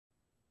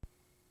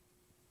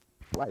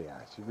Oh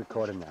yeah, she's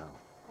recording now.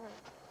 Alright.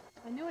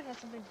 I knew it had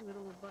something to do with a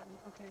little button.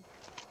 Okay.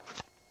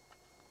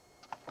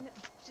 No,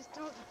 just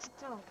don't.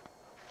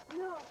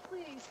 No,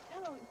 please,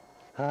 don't.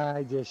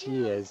 Hi, there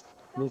she is.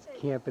 Miss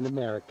Camp in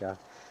America.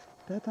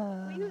 Ta-da!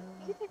 Will you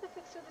take a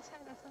picture of the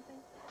tent or something?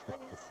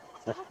 Please.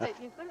 Stop it.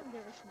 You're going to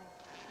embarrass me.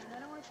 And I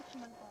don't want to picture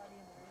my body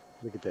in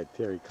there. Look at that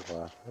terry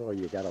cloth. Oh,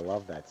 you gotta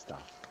love that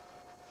stuff.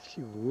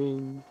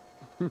 Shoo-wing.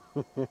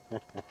 Okay.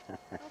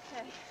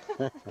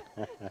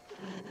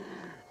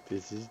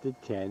 This is the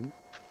tent.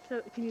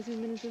 So, can you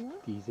zoom in and zoom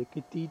out? These are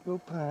cathedral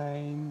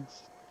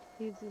pines.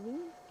 Can you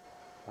zoom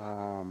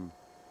in?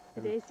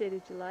 Today's date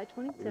is July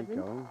 27th. There you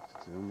go.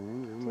 Zoom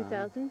in, zoom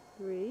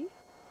 2003. out.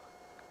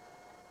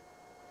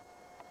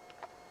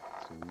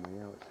 Zoom way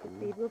out.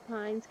 Cathedral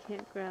Pines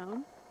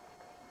Campground.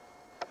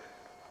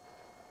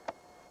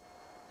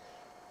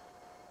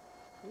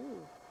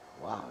 Ooh.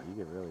 Wow, you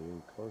get really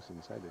in close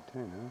inside the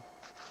tent, huh?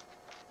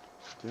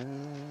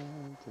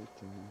 Dun, dun,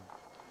 dun.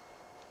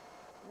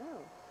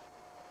 Oh.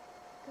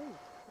 Good.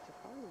 It's a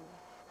party.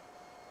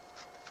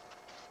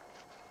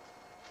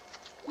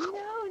 No.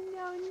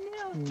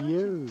 Don't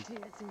you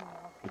dare zoom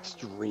out.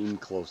 Extreme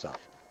close up.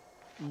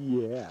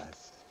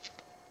 Yes.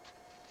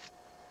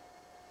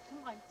 Come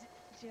on,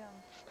 Jim.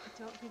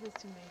 Don't do this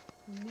to me.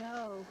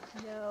 No.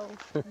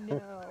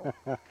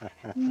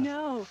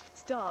 No.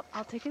 Stop.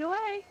 I'll take it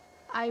away.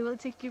 I will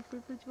take your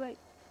privilege away.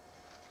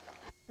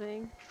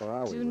 Thing.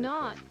 Do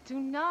not.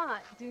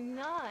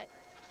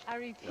 I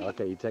repeat.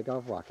 Okay, you take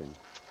off walking.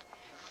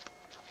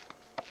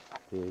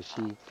 There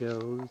she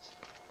goes.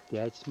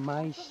 That's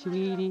my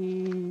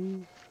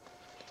sweetie.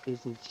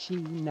 Isn't she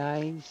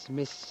nice,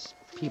 Miss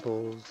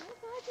Peoples? I'm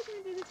glad you're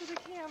going to do this with a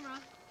camera.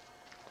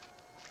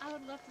 I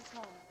would love to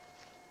tell them.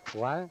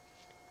 What?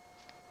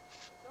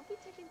 Don't be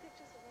taking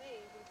pictures of me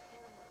with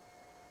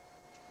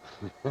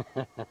a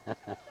camera.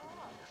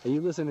 Are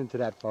you listening to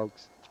that,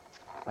 folks?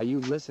 Are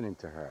you listening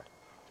to her?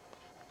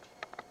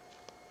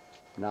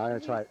 Now I'm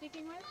going to try. Who are you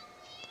speaking with?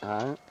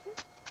 Huh?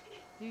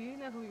 Do you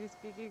know who you're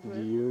speaking with?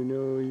 Do you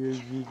know who you're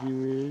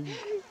speaking with?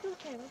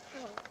 Okay, let's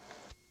go.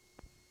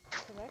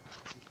 Correct?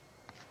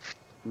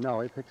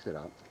 No, it picks it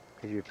up.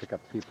 Because you pick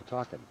up people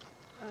talking.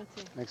 Oh,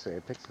 see. Actually,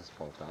 it picks us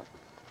both up.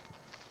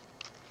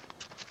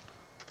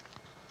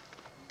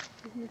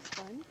 Isn't this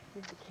fun?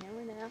 With the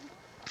camera now?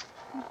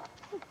 Oh,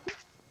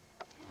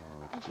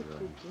 it's Look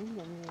really... at Jim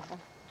there.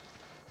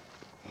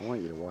 I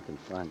want you to walk in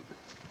front.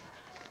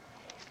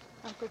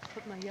 I'll go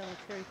put my yellow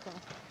terry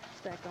cloth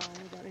back on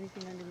without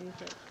anything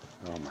underneath it.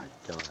 Oh my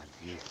God.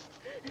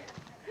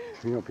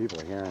 You know, people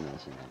are hearing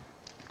this, you know.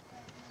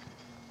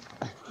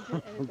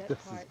 This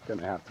is going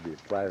to have to be a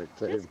private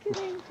tape. Just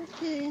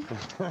kidding.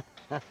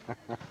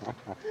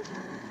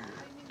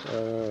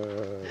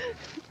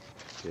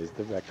 Here's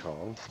the back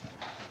hole.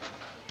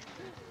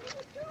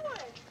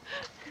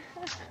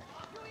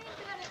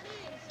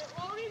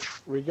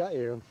 We got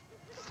you.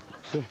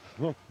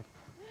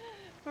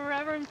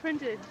 Forever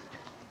imprinted.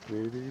 What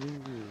are you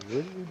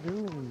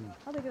doing?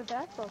 Oh, they got a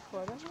basketball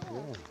court. Oh.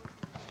 Yeah.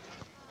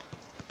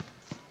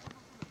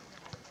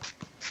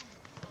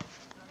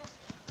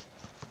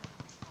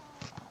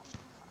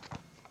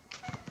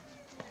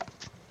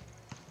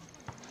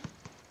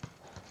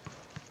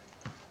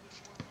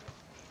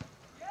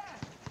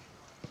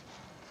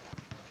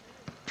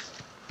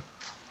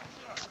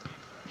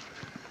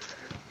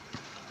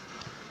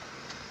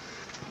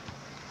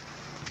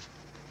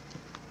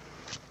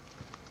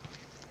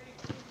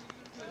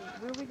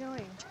 Where are we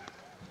going?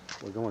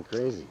 We're going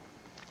crazy.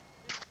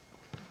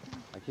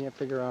 I can't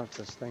figure out if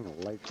this thing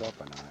lights up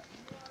or not.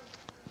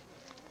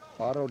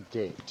 Auto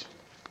date.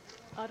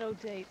 Auto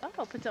date.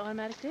 Oh, it puts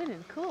automatic date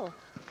in. Cool.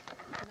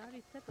 I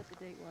already said what the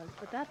date was,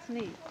 but that's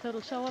neat. So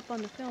it'll show up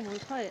on the film when we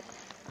play it.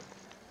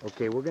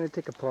 Okay, we're going to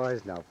take a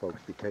pause now,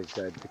 folks, because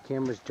the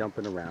camera's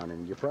jumping around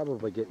and you're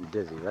probably getting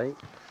dizzy, right?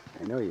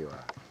 I know you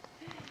are.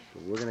 So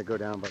we're going to go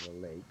down by the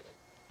lake.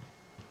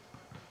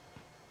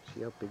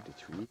 See how big the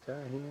trees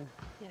are here?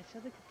 Yeah, show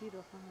the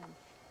cathedral pines.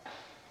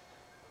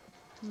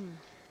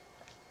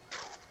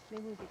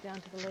 Maybe we'll get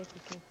down to the lake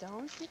because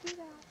don't you do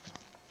that.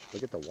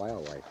 Look at the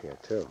wildlife here,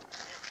 too.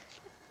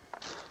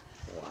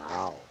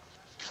 Wow.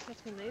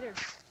 Catch me later.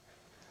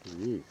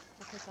 Jeez.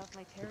 I'll take off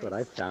my terries. Look what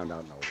I found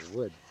out in the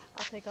woods.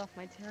 I'll take off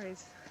my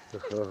terries.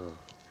 Oh.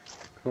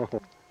 You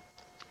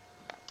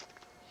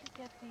should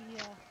get the, I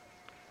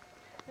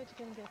bet you're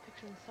going to get a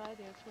picture inside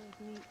there. It's really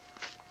neat.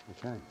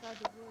 Okay. Inside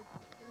the woods.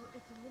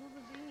 It's a little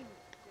ravine.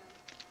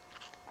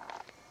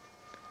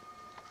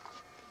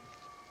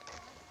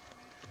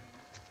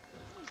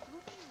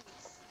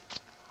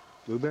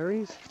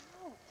 Blueberries?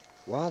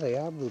 Wow, they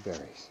are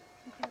blueberries.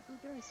 You got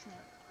blueberries here.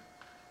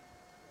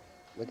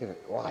 Look at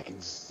it. Wow, I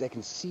can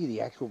see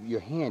the actual,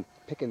 your hand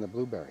picking the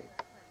blueberry.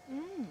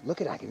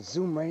 Look at it. I can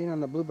zoom right in on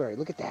the blueberry.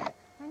 Look at that.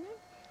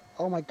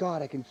 Oh my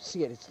God, I can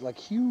see it. It's like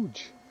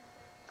huge.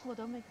 Well,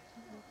 don't make it.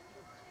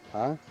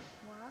 Huh?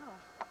 Wow.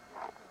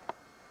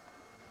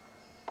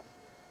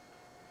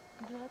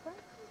 Would you like that?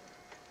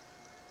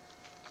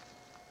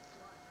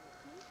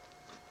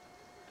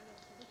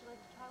 Would you like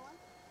to try one?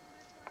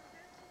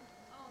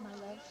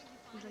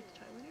 Would you like to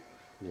try one?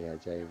 Yeah,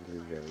 giant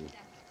blueberry.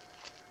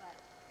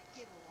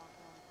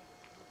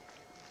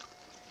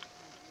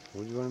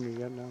 What do you want me to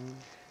get down?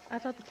 I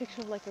thought the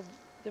picture of like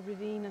the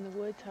ravine and the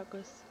woods, how it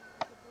goes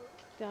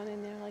down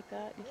in there like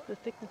that, the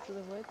thickness of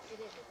the woods.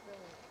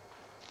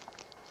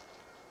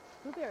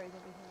 Blueberries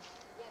over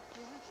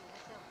here.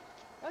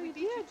 Oh, you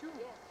did?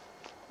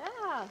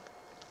 Yeah.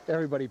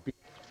 Everybody beat.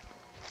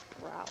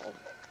 Growl.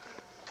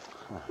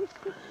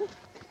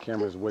 The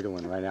camera's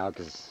wiggling right now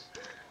because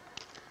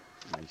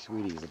my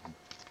sweetie's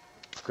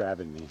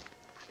grabbing me.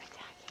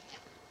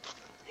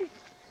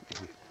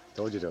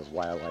 Told you there was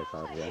wildlife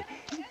out here.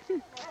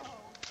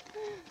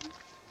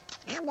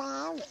 Come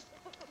on.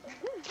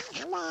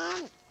 Come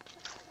on.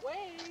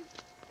 Wave.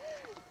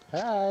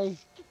 Hi.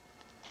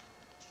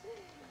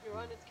 You're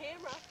on his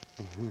camera.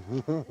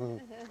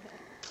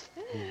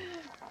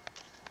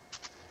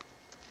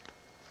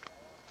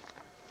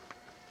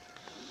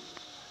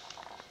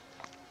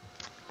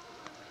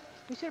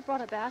 We should have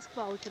brought a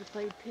basketball. We could have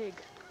played pig.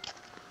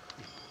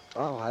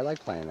 Oh, I like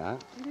playing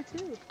that. I do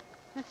too.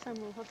 Next time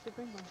we'll have to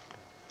bring one.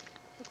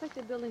 Looks like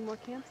they're building more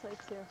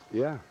campsites here.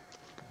 Yeah.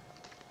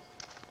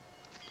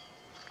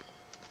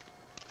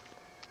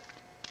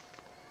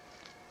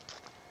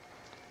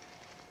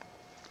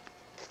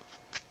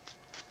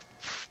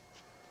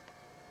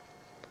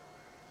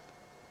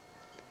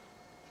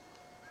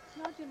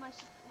 Now, Jim, I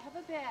should have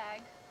a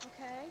bag,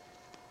 okay?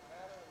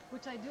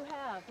 Which I do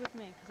have with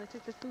me, because I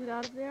took the food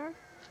out of there.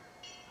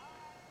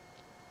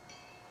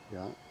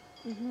 Yeah.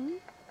 Mm-hmm.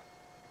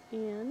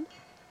 And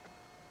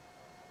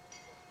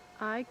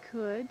I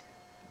could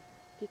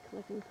be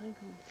collecting pine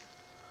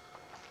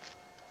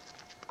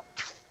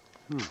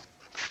cones.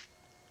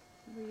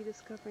 What are you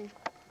discovering?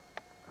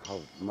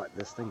 Oh,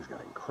 this thing's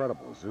got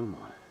incredible zoom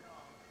on it.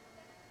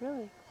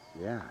 Really?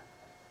 Yeah.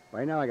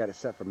 Right now I got it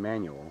set for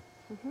manual.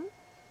 Mm-hmm.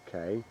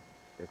 Okay.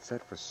 It's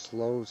set for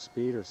slow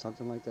speed or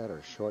something like that,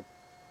 or short.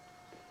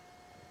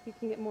 You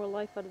can get more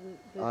life out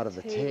of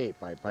the tape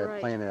by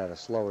right. playing it at a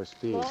slower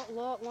speed.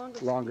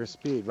 Longer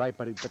speed, right?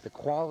 But the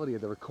quality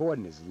of the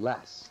recording is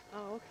less.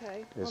 Oh,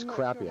 okay. It's I'm not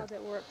crappier. sure how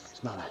that works.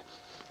 Smell that.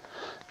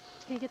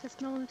 Can you get the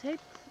smell on the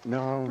tape?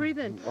 No. Breathe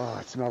in. Oh,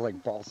 it smells like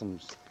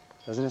balsams.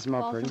 Doesn't it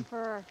smell Balsam pretty?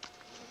 fir.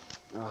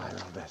 Oh, I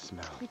love that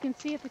smell. You can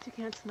see it, but you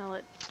can't smell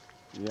it.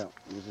 Yeah,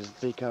 you just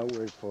take our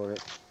word for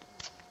it.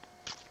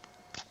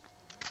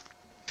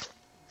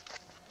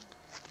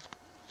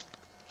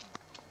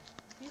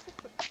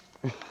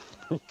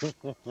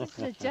 This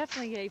is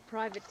definitely a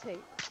private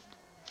tape.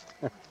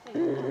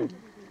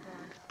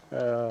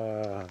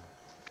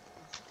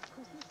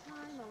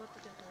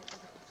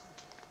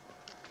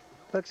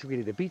 Look,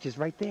 sweetie, the beach is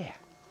right there.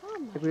 Oh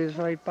my Look, we're just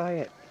right by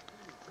it.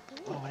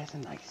 Oh, that's a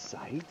nice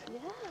sight. Yeah.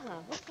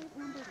 What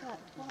number is that?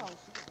 12.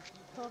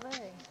 12A.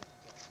 Hey,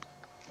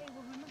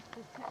 we'll remember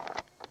this.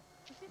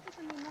 Let's see if we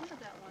can remember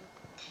that one.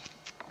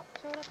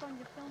 Show it up on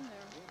your film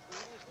there.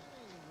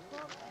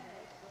 12A.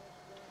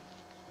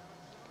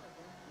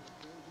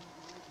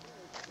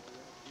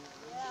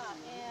 Yeah,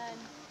 and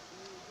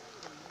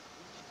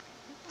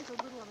this one's a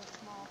little of a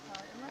small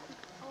size. Unless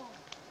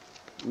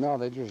it's, No,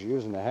 they're just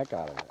using the heck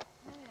out of it.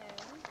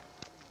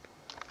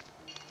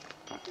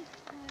 This is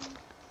 10,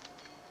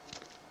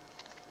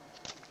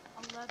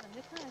 11.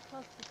 They're kind of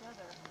close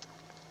together.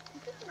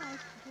 This is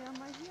nice jam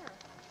right here.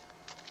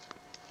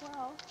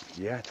 12.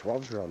 Yeah,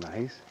 12's real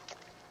nice.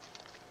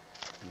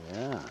 Yeah.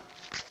 You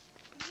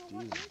know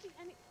what,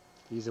 maybe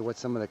These are what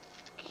some of the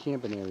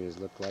camping areas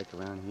look like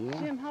around here.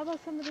 Jim, how about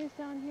some of these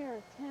down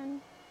here?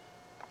 10,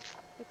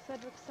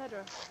 etc.,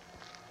 etc.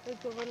 They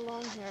go right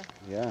along here.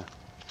 Yeah.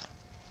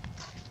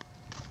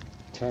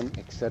 10,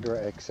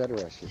 etc.,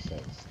 she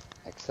says.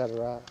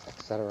 Etc.,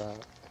 etc.,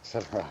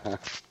 etc.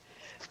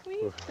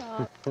 Please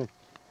stop.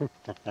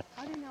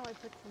 How do you know I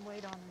put some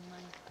weight on my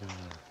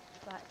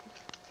back?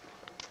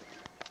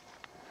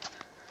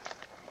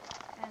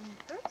 And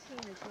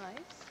 13 is nice.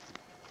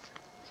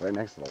 It's right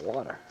next to the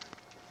water.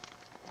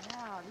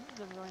 Yeah, this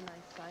is a really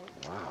nice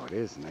site. Wow, it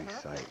is a nice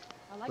Perfect. sight.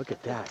 I like Look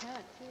at that.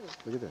 Tent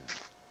too. Look at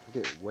that.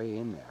 Look at it way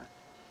in there.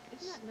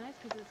 Isn't that nice?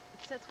 Because it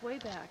sets way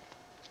back.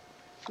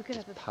 We could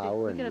have a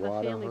Power we could and have a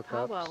water family hookups.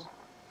 powwow.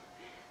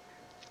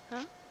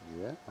 Huh?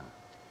 Yeah.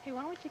 Hey,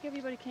 why don't we take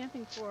everybody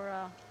camping for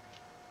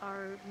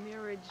our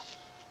marriage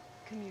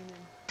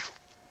communion?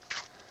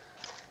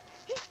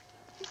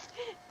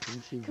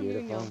 Isn't she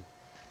Communion. beautiful?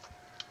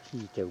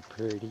 She's so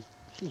pretty.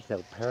 She's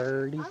so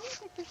pretty. I'm gonna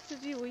take this to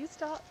you. Will you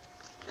stop?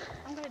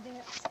 I'm gonna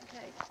dance.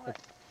 Okay. What?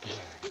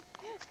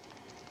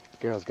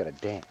 Girl's gotta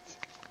dance.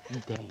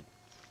 You dance.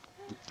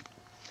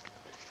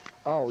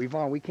 Oh,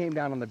 Yvonne, we came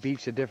down on the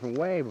beach a different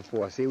way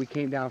before. See, we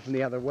came down from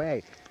the other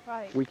way.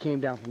 Right. We came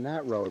down from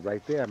that road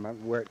right there.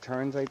 Remember where it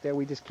turns right there?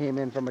 We just came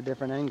in from a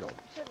different angle.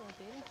 Should have a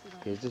bathing suit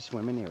on. Here's the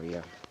swimming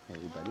area,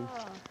 everybody.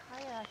 Oh,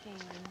 kayaking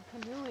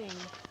and canoeing.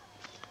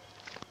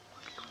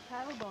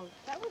 Paddle boat.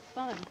 That was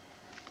fun.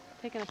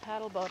 Taking a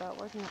paddle boat out,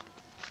 wasn't it?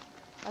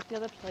 At the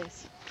other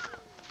place.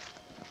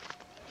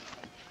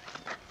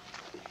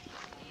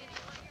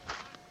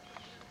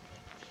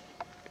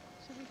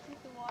 Should we see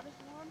if the water's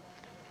warm?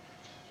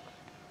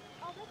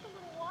 Oh, that's a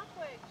little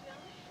walkway, Jim.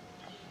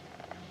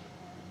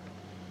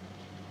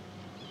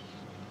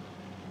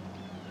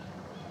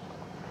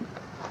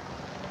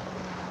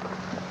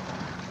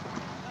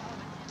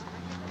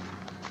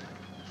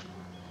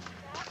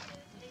 That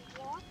is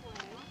a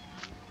walkway.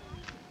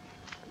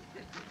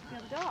 Yeah,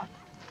 the dock.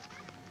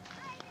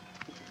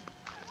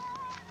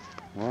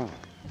 Wow.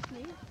 That's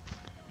neat.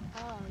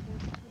 Oh, we're going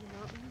through the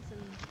mountains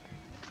and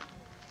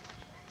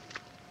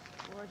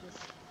gorgeous.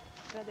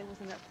 Glad there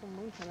wasn't that full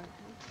moon tonight,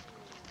 huh?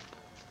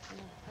 I'm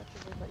not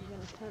touchable, but you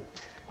got a tent.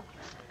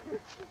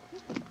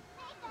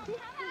 Let me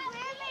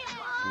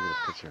get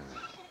a picture of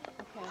this.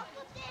 Okay.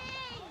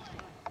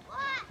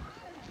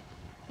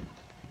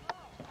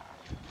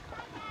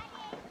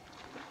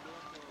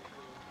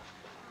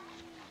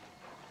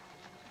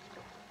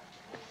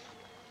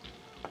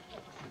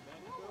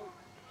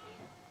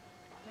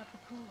 Got the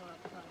cooler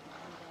outside.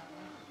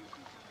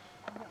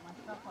 I got my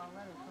stuff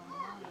already from the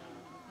morning.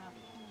 Have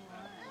the cooler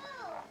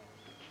on.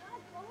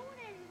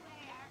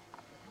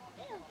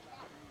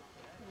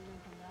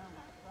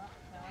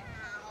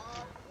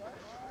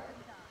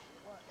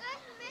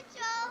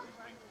 Mitchell,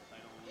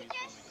 you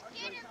just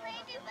scared it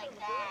raining like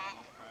that.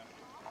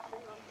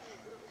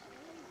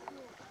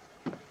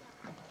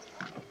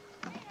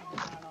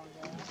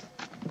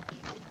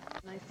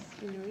 Nice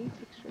scenery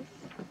pictures.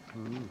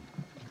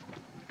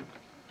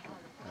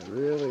 I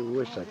really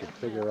wish I could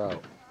figure out. You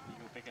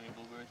go pick any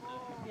blueberries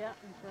today? Yeah,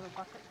 and fill a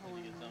bucket full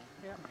in there.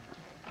 Yeah.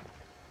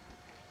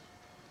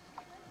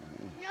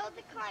 You know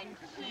the cotton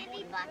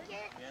candy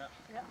bucket? Yeah.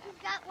 He's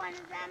got one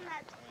of them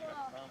that's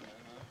full.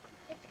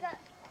 It's got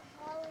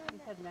all in He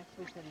it. said next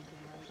week that he'd be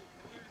right.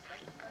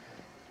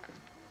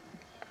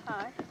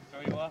 Hi. So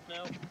are you off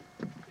now?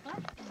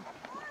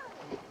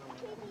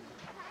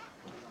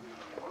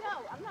 No,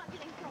 I'm not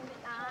getting home.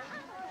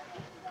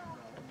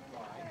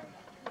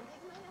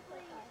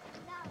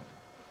 No,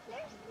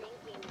 they're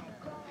thinking I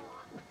go.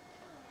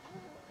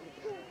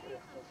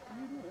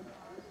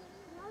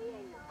 No,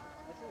 you're not.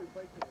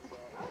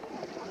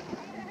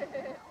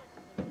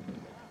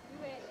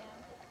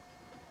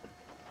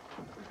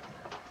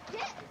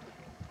 Get.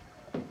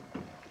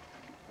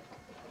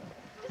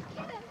 Just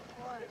get him.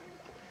 What?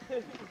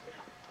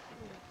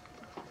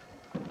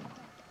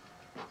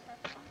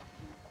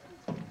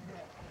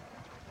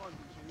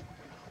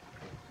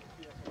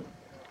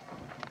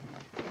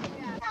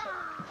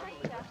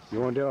 You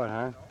won't do it,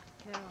 huh?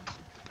 No.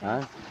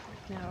 Huh?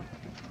 No. I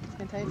was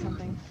going to tell you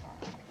something.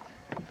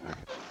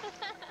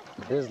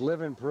 Here's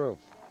living proof.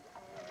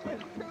 All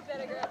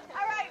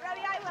right,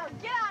 Ready, I will.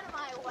 Get out of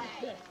my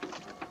way.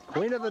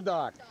 Queen of the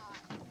dock.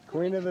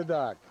 Queen of the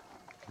dock.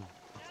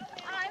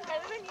 I'm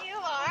better than you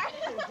are.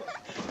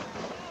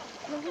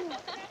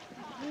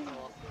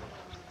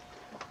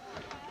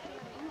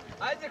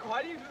 Isaac,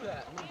 why do you do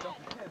that?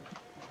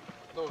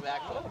 Go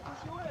back.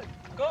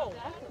 Go.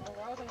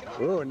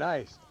 Ooh,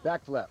 nice.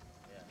 Backflip.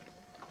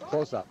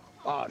 Close up.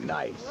 Oh,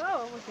 nice.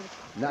 Whoa,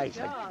 Nice.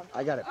 job.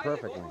 I got it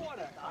perfectly.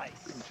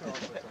 Nice.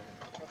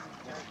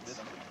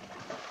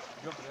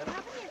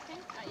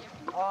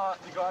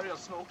 The Gabriel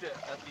smoked it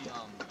at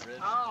the bridge.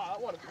 Ah,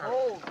 what a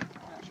cold.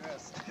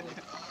 Cheers.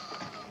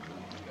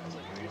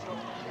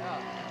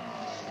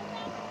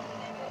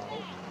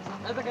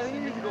 Isaac, I think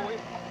you need to go in.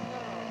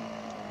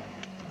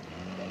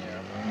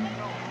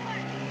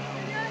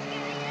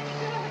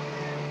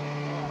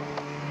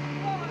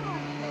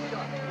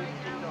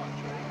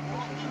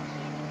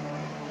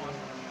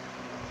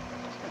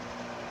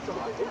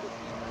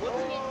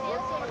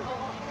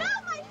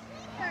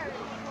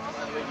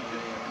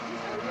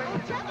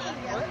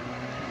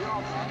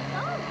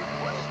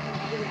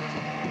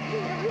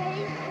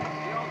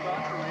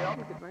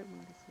 You could write one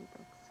of the sweet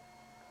books.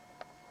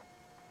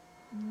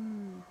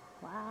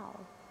 Wow.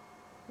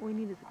 All we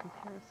need is a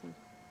comparison.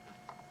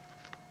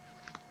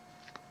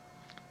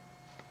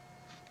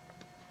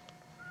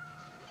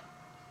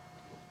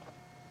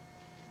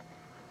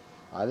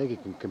 I think you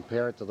can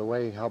compare it to the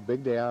way how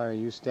big they are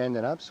and you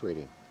standing up,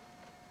 sweetie. Yeah?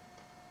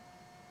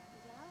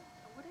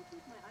 What did I do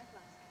with my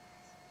eyeglasses?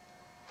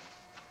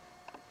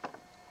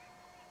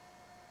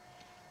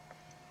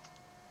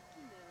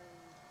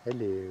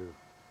 Hello.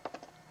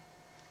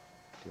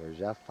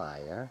 There's a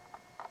fire.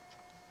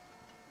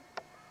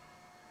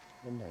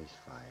 A nice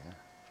fire.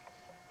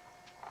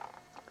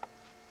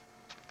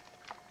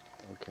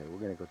 Okay, we're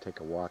gonna go take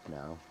a walk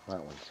now,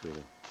 aren't we,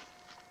 sweetie?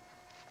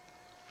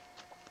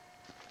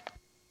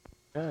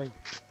 Hey,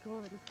 Go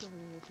over, let's go over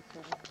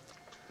there together.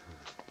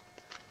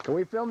 can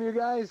we film you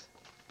guys?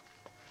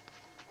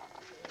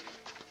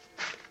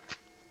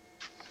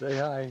 Say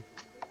hi.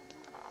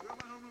 You're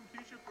my homeroom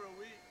teacher for a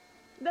week.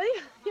 No,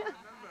 yeah.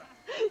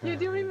 Remember? You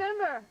do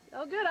remember.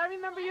 Oh, good. I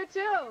remember you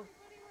too.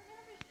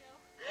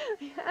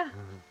 Yeah.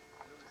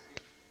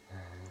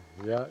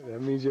 Yeah,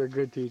 that means you're a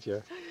good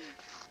teacher.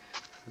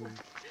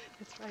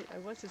 That's right. I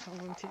was his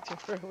homeroom teacher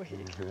for a week.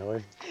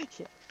 Really?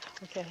 Yeah.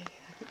 Okay.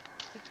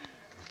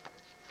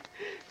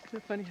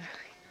 It's funny.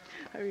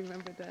 I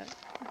remembered that.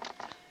 I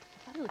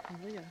thought it was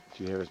familiar. Did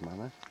you hear his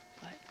mama?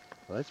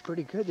 What? Well, that's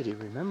pretty good that he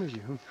remembers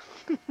you.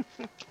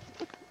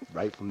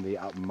 Right from the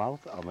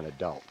mouth of an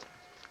adult.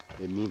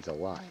 It means a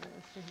lot.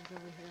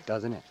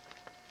 Doesn't it?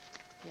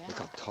 Yeah. Look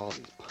how tall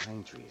these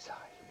pine trees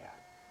are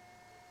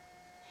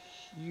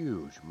here.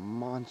 Huge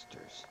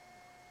monsters.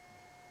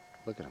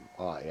 Look at them.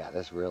 Oh, yeah,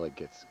 this really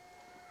gets...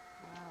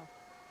 Wow.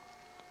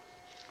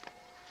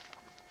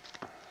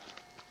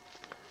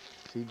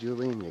 See,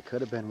 Julian, you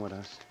could have been with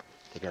us.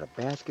 They got a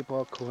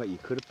basketball court. You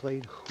could have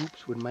played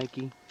hoops with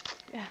Mikey.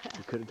 Yeah.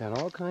 You could have done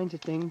all kinds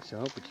of things,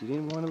 but you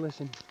didn't want to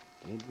listen.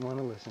 You didn't want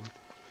to listen.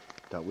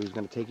 Thought we was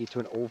going to take you to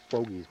an old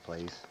fogey's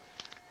place.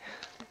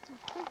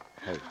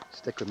 Hey,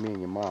 stick with me and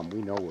your mom.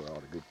 We know where all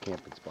the good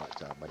camping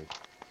spots are, buddy.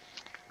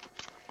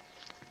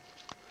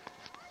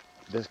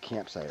 This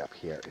campsite up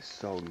here is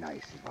so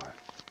nice, Yvonne.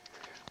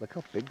 Look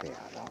how big they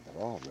are now.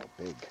 They're all real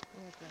big.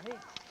 Yeah, great.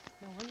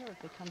 No wonder if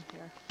they come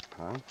here.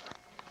 Huh?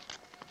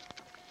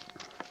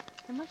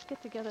 They must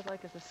get together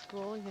like as a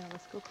school, you know, a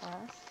school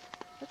class.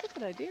 That's a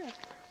good idea.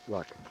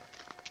 Look,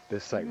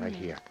 this site right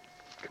here.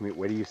 Come here.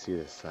 Where do you see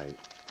this site?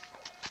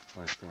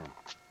 Watch down.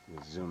 You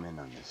zoom in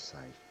on this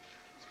site.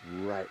 It's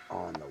right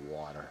on the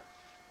water.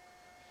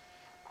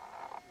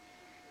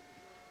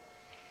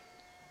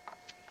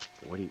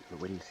 What do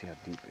you see how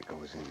deep it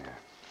goes in there?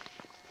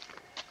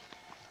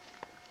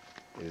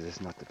 Is this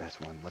not the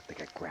best one? Look, they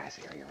got grass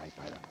area right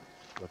by the...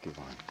 Look,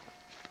 Yvonne.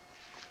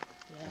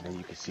 Yeah. And then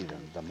you can see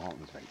the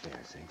mountains right there,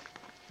 see?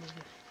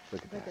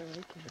 Look at Like that. a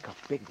lake. Look how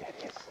big that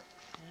is.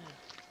 Yeah.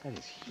 That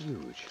is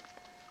huge.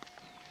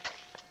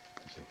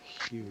 It's a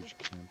huge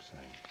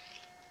campsite.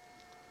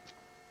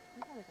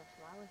 Look how they got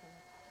flowers in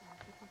it.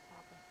 This is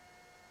proper.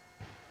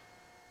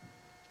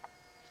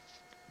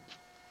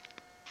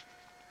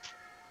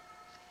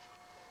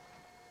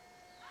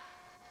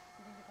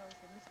 I think if I was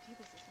in Miss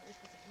Peoples, this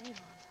was a name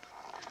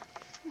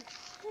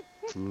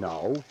on.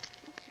 No.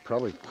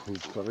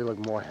 He's probably look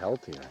more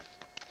healthier.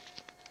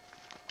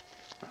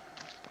 I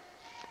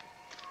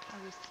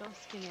was so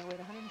skinny. I weighed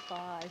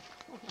 105.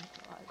 Oh my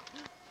God.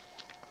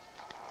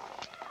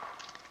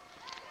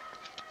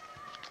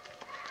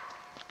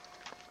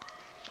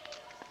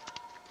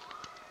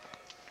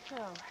 So,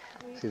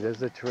 See,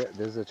 there's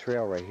a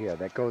trail right here.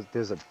 That goes.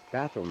 There's a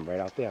bathroom right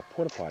out there.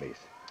 Porta potties.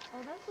 oh,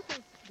 that's what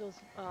those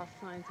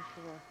signs are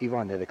for.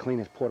 Yvonne, they're the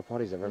cleanest porta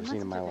potties I've ever You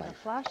seen in must my have taken life.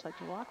 a flashlight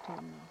to walk to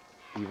them,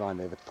 though. Yvonne,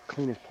 they're the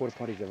cleanest porta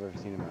potties I've ever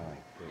seen in my life.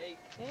 Hey.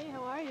 Hey,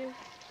 how are you?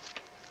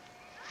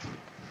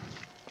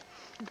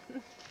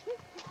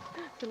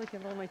 I feel like I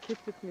have all my kids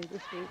with me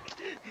this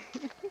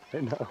week. I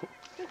know.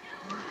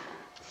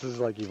 This is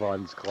like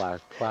Yvonne's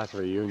class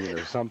reunion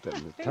or something.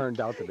 It turned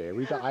out to be.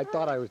 I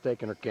thought I was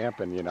taking her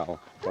camping, you know,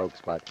 folks,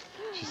 but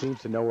she seems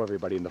to know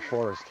everybody in the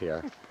forest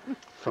here.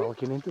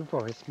 Frolicking into the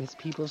forest. Miss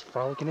Peoples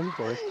frolicking in the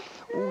forest.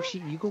 Oh,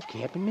 you go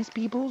camping, Miss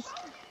Peoples?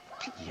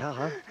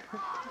 Yeah.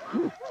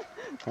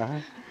 Huh?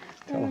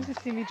 They want to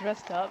see me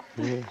dressed up.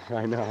 Yeah,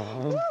 I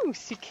know. Ooh,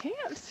 she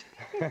camps.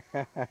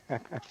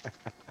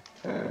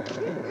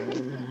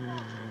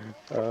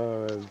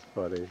 Oh, that's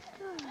funny.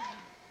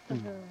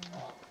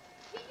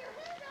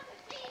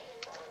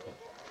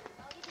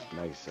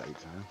 Nice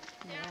sights, huh?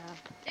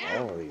 Yeah.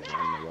 All of these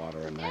on the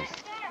water are nice.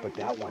 But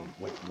that one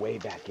went way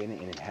back in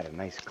and it had a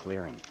nice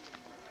clearing,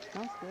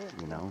 Smells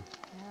good. you know?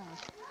 Yeah.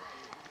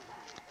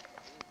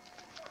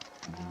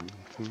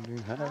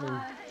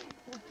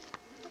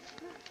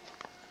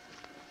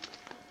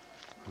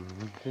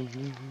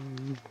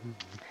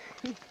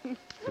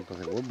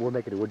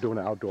 We're doing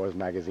an outdoors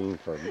magazine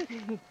for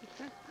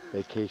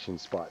vacation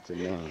spots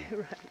in Maine.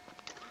 Right.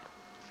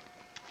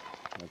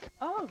 Okay.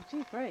 Oh,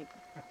 gee, great.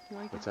 You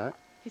want to What's that?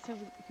 He said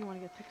if you want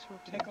to get a picture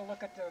of Take a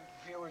look at the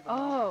view of the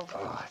Oh,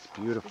 Oh, it's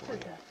beautiful this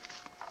is here.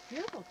 a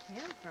beautiful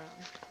campground.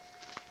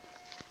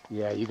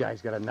 Yeah, you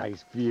guys got a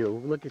nice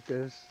view. Look at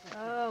this.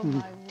 Oh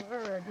my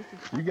word, this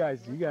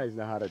is. You guys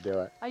know how to do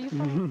it. Are you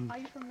from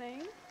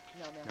Maine?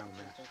 No, man.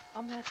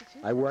 Oh, Massachusetts.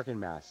 I work in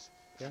Mass.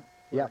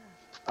 Yeah.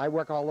 I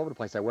work all over the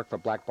place. I work for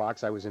Black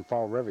Box. I was in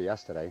Fall River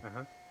yesterday.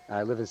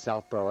 I live in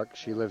South Berwick.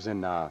 She lives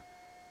in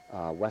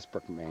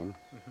Westbrook, Maine.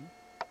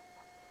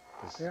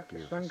 This is Yeah, the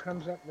beautiful sun spot.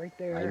 comes up right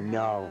there. I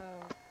know.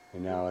 Oh, I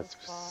know. It's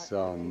beautiful spot.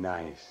 so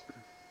nice.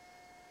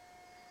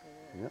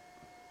 Yep.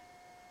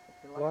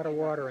 A lot of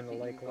water in the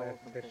lake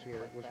this year.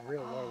 It was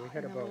real low. We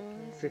had about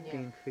nice.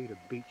 15 feet of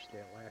beach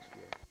there last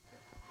year.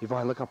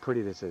 Yvonne, look how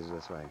pretty this is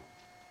this way.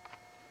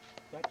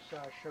 That's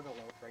Sugarloaf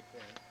right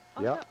there.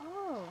 Oh, Yep.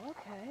 Oh,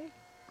 okay.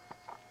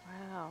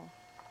 Wow.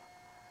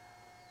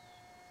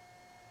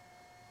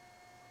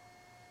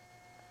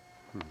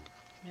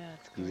 Yeah,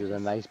 it's gorgeous. These are the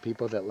nice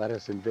people that let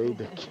us invade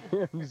the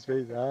camp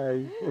space.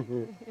 Hi.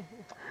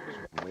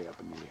 Way up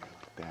in the air.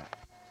 Look at that.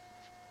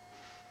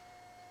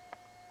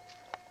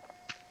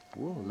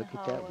 Whoa, In the look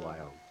at that hollow.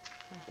 wild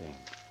thing.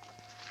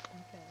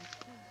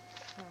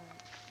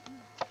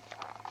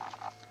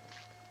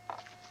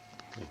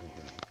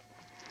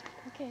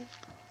 Okay.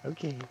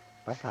 Okay.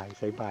 Bye-bye.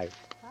 Say bye.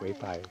 Wait,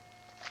 bye.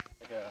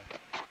 Like a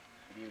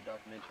view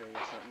documentary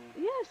or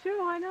something. Yeah, sure,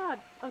 why not?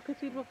 Oh,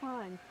 Cathedral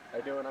Pine.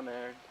 I do when I'm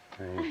there.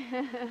 Hey,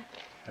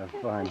 have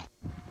fun.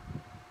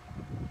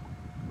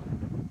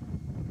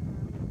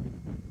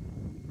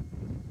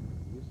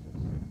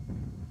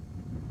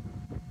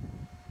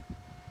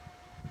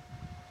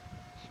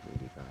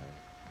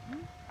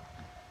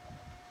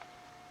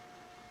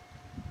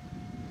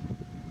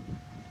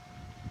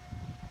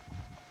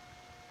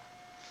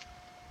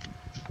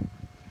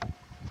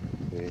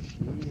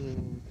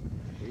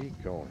 Where are you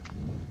going?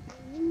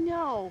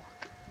 No.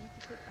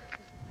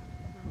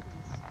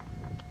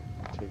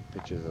 Take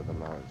pictures of the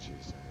mountains, she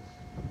says.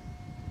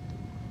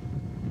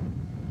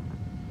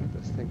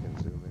 This thing can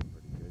zoom in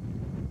pretty good.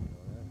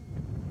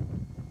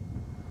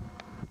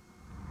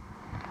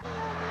 You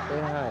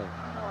know that? Say hi.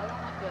 No, I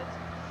don't look good.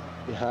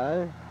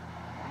 Yeah?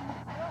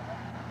 I don't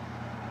look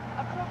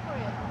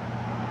appropriate.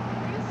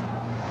 Please?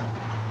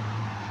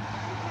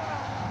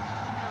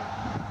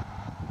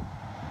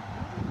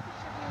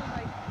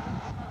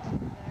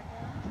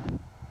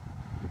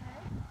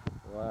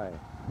 Why? You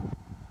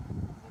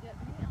got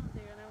me on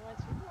there and I want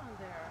you on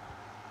there.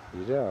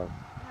 You do?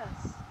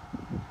 Yes.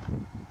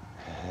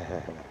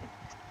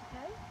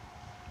 Okay?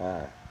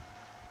 Ah,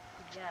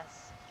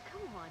 Yes.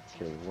 Come on,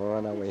 okay, Jim. we're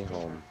on our way Let's do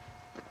home.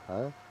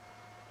 Huh?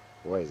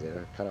 Boy, is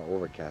it kind of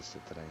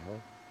overcasted today, huh?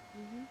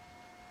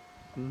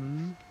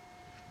 Mm-hmm.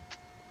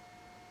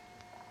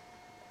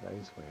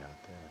 Nice way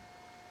out there.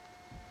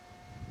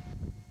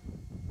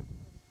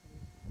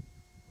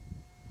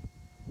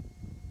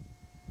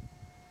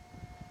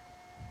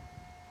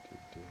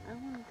 I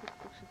want to take a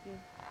picture of you.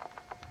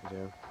 You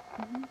do?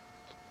 Mm-hmm.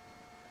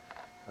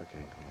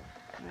 Okay, yeah.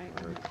 Right.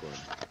 We're recording.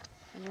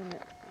 And then I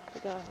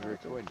forgot. We're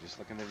recording, just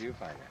look in the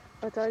viewfinder.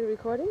 Oh, it's already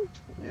recording?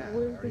 Yeah,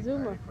 Where's the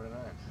zoomer? Put it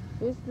on.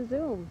 Where's the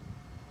zoom?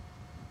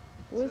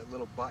 It's that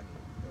little button,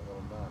 that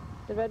little knob.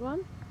 The red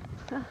one?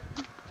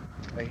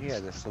 Right here,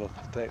 this little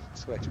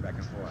switch back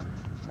and forth.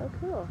 Oh,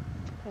 cool.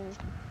 Okay.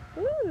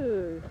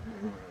 Ooh.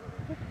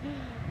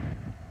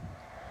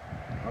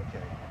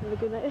 Okay. Have a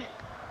good night.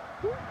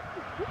 Don't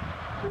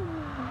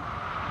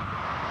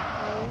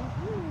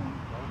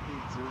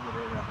keep zooming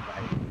in on my...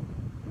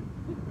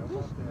 Come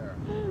up there.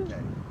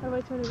 Okay. How do I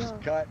turn it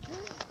off? Cut. I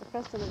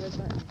pressed on the red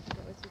button.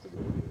 What was I supposed to do?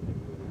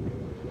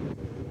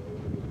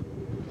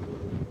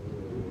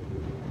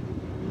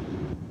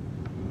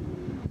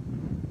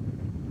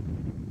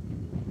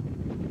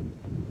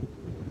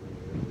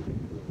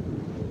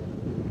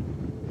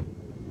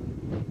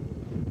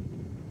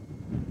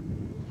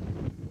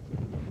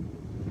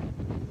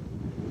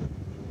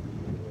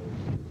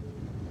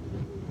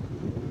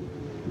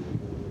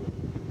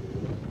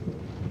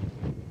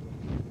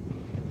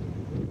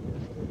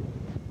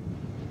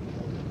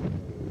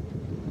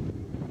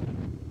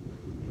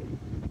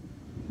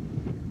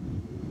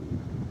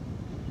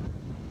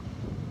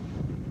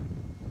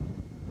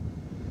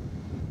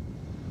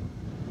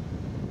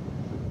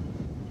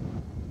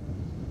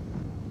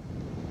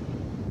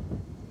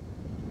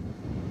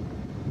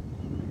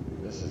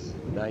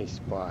 Nice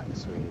spot,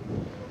 sweetie.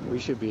 We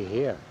should be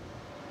here.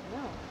 No.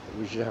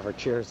 We should have our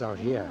chairs out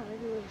here. Yeah,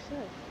 maybe we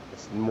should.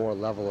 It's more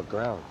level of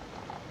ground.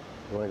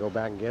 You want to go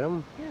back and get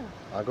them? Yeah.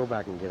 I'll go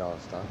back and get all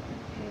the stuff.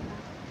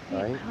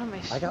 Okay.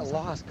 Right? I got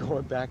lost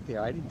going back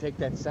there. I didn't take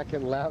that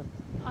second left.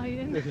 Oh, you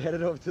didn't? They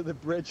headed over to the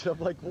bridge. I'm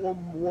like,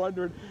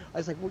 wondering. I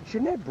was like, well,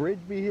 shouldn't that bridge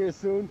be here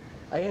soon?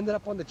 I ended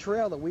up on the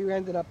trail that we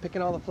ended up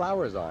picking all the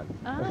flowers on.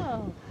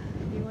 Oh,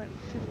 you went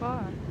too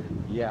far.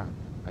 Yeah,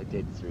 I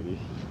did, sweetie.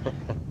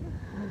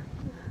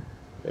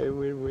 It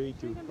went way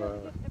too far. Get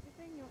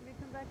everything? You want me to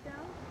come back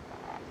down?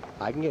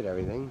 I can get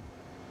everything.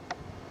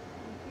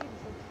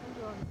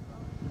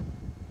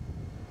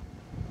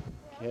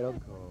 Kettle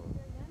Cove.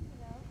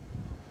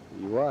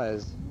 He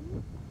was.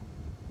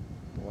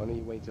 Why don't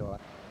you wait till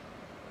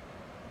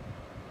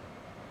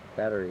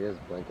battery is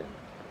blinking.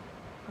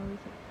 Oh, is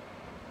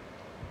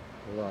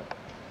it? Look.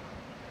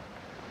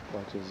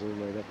 Watch it zoom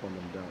right up on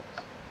them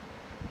ducks.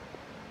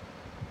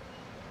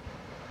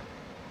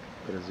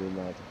 Gotta zoom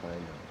out to find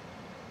them.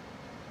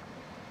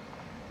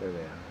 There they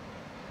are.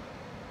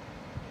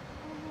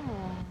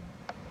 Oh,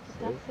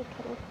 that's the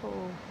Kettle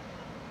Cove.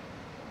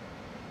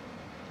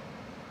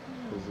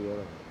 Where's the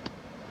other one?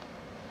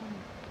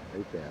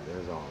 Right there,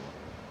 there's all of them.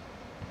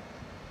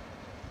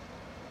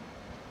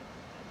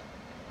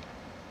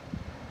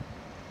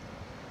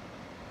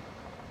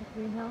 The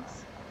greenhouse?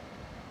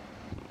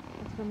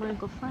 That's where my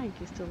Uncle Frank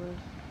used to live,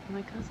 and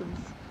my cousins.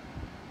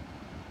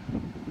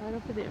 Right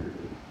over there.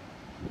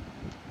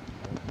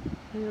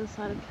 On the other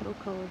side of Kettle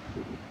Cove.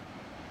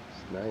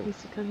 It's nice. He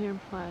used to come here and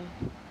play.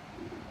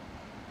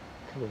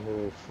 Come here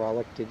and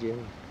frolic, did you?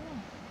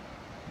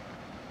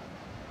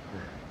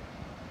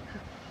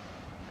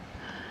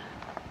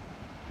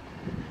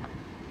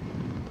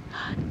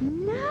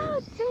 No,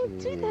 don't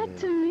do that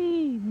to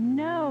me.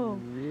 No.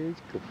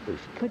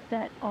 Put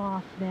that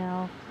off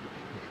now,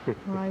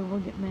 or I will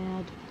get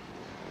mad.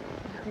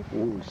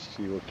 Ooh,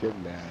 she will get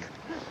mad.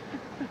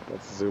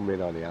 Let's zoom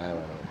in on the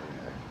island over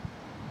there.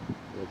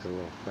 Looks a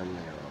little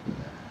friendlier over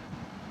there.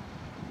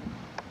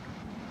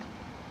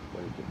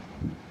 What do you think?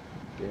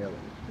 Galen.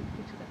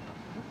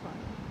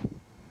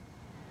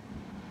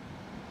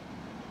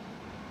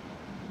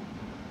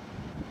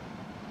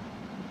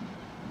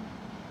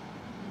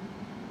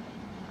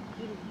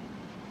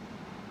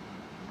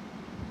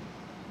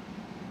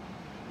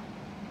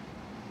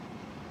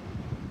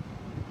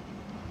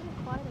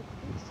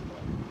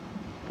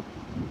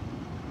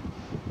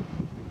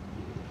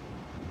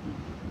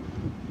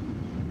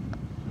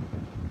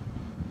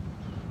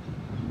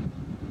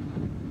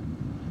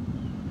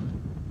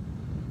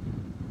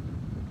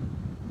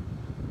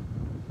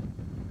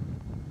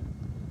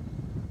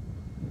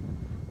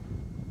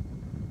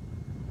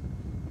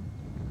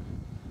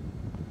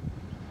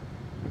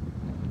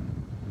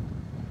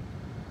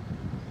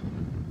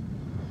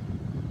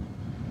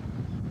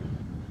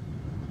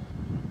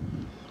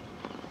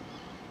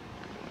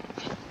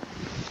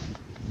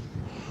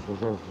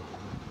 Good.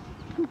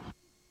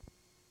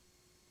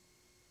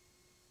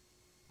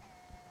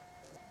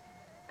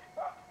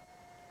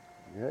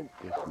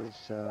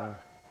 This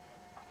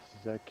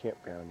is our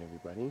campground,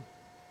 everybody.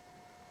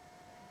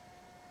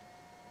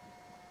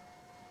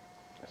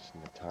 That's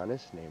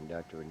Natanis, named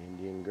after an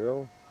Indian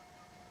girl.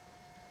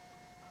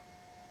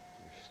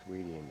 There's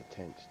Sweetie in the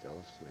tent, still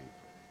asleep.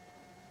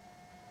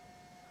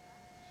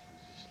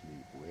 She's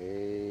asleep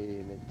way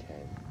in the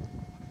tent.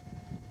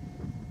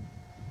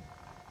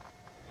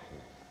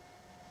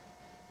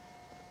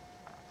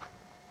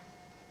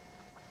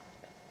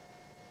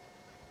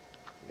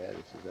 Yeah,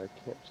 this is our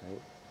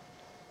campsite.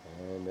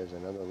 And there's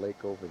another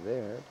lake over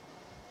there,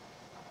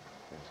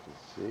 as you can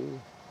see.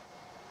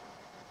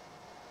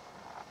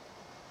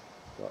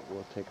 But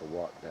we'll take a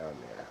walk down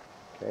there,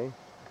 okay?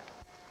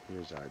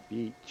 Here's our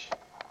beach.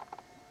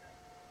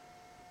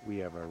 We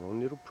have our own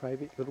little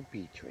private little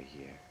beach right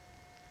here.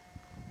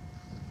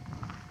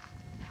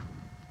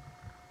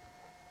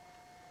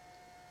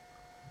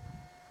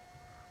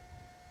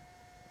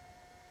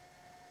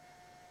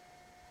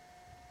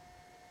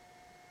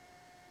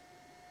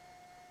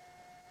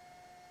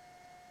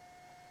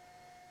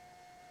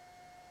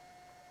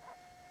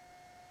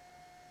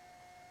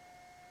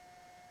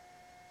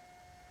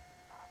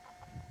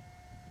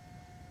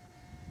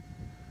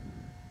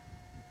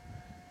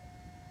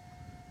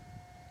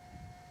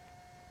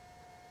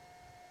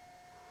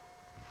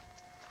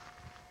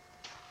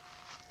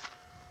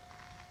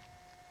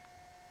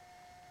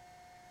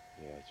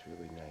 Yeah, it's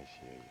really nice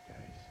here, you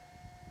guys.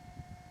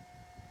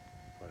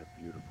 What a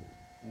beautiful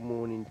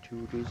morning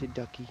too. There's a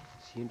ducky.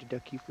 Seeing the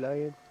ducky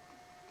flying?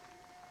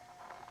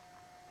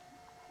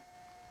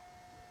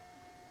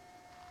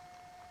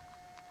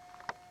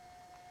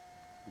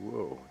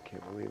 Whoa, I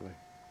can't believe it.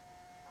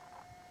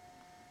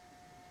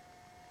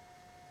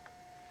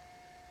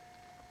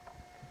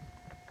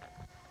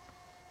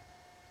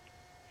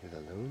 Hear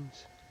the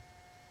loons?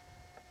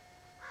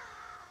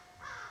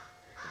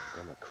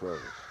 Them are crows.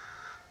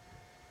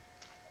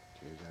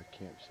 Here's our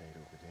campsite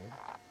over there.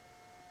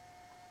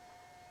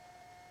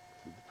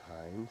 Through the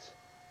pines.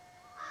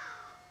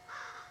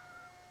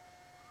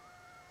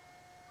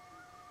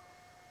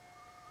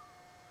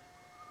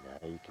 Now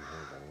you can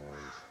hear the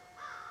loons.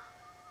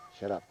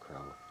 Shut up,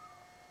 crow.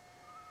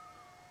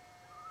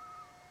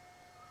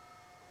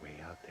 Way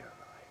out there on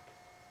the lake.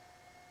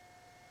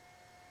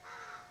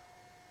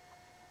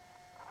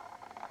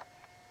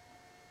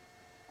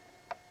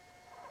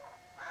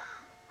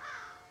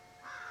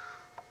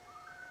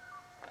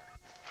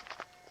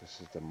 This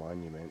is the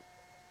monument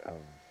of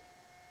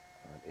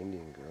an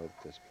Indian girl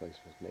that this place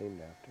was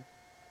named after.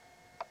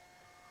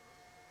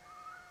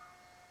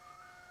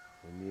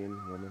 Indian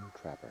woman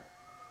trapper.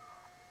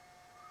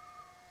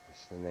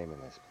 That's the name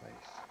of this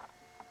place.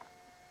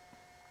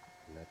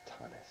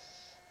 Natanis.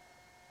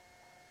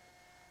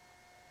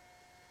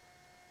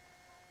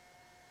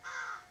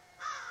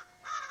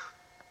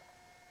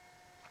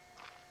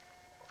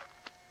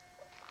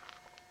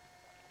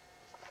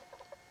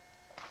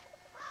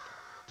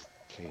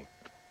 Okay,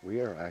 we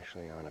are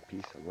actually on a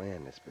piece of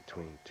land that's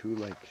between two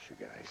lakes, you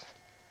guys.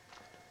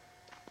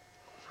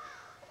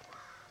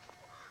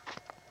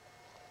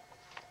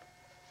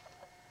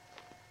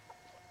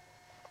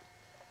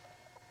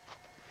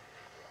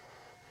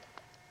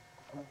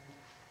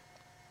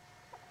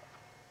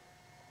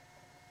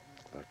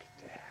 Look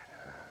at that,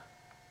 huh?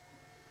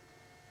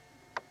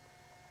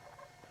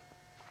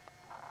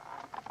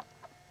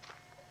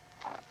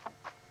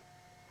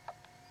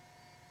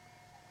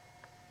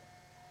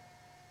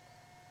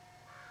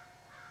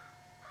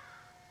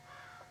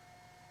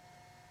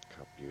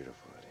 How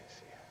beautiful it is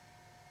here.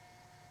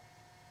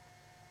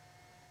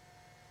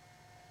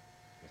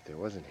 If there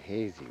wasn't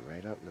hazy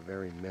right out in the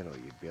very middle,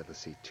 you'd be able to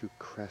see two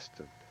crests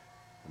of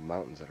the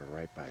mountains that are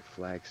right by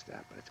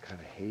Flagstaff, but it's kind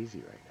of hazy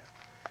right now.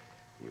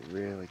 You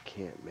really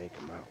can't make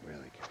them out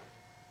really good.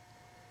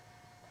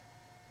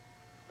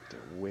 But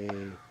they're way,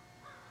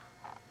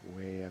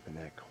 way up in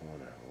that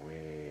corner,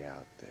 way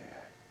out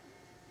there,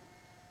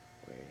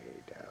 way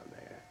down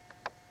there.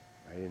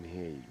 Right in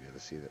here, you'd be able to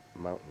see the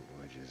mountain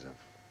ridges of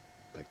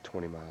like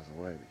 20 miles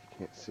away, but you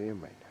can't see them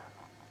right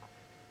now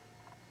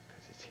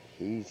because it's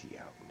hazy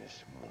out in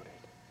this morning.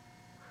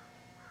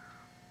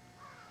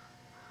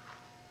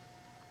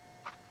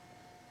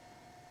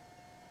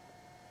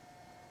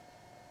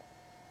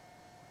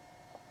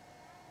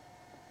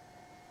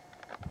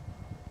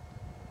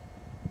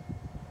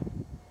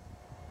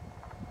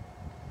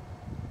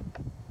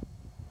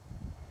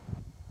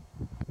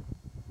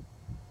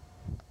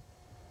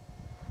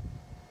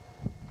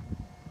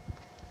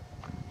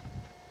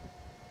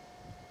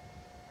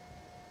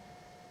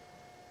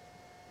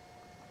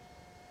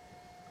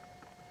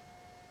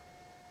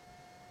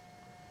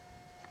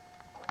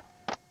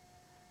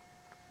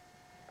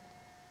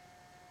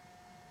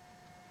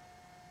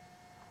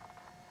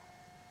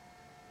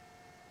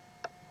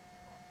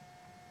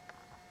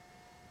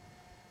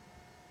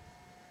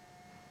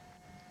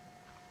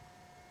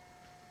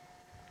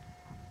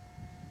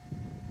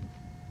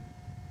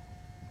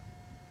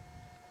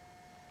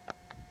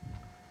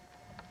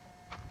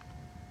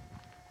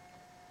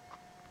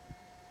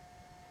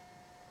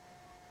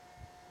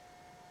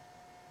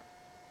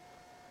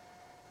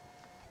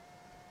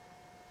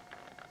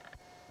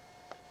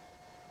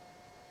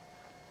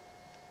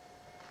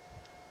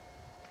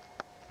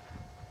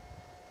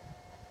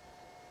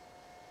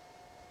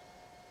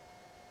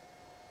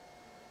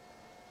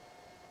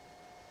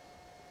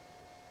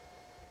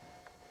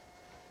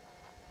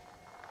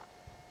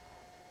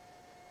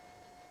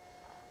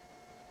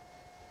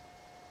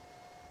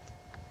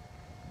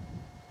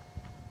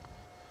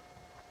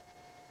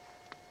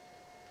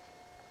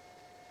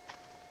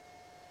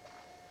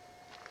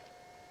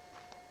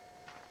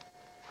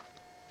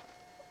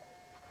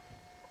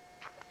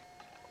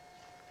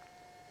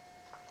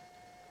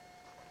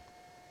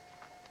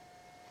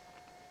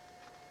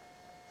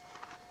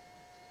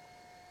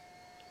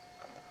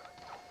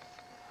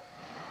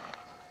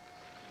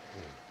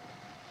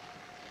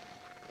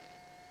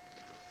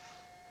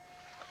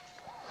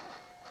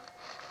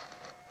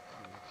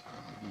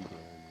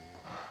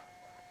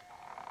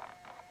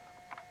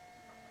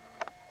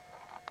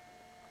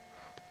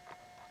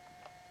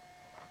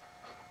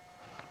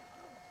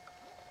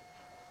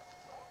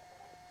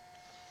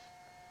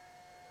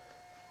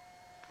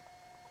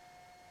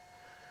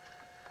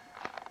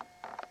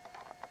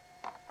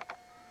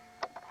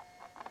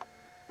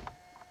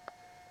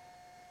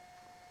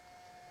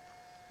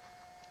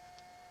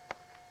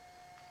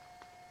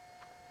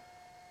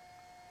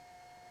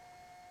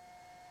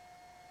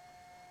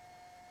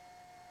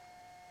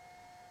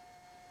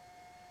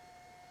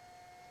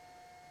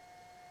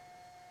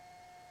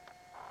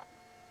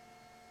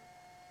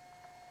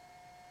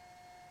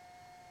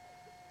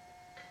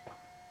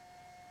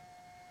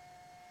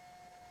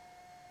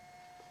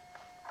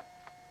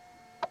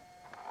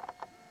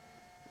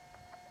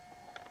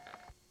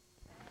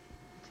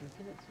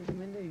 Looking at through the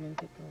window, you're going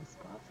to get those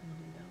spots in the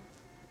window.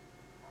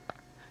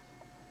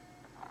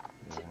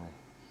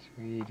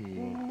 Sweetie.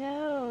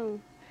 No,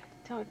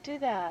 don't do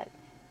that.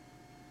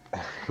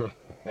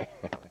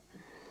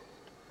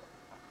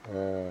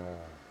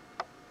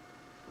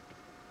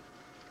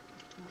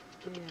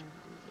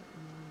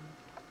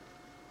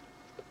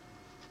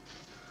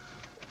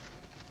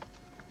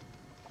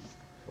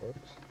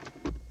 Whoops.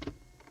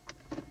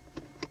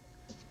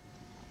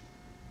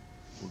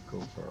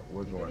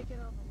 We're You going. gotta get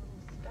all the little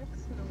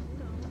specks in the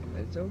window.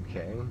 It's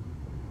okay.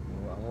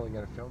 Well, I'm only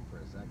gonna film for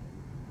a second.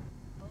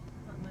 Oh,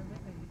 not my window.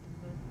 You can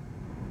go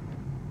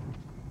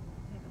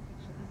take a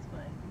picture this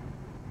way.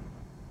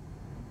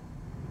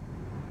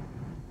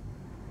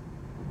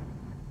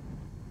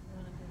 You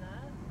wanna do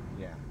that?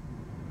 Yeah.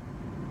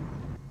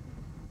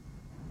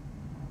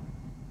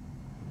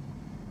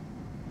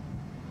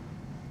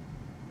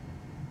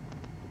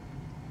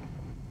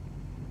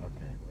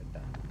 Okay, we're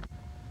done.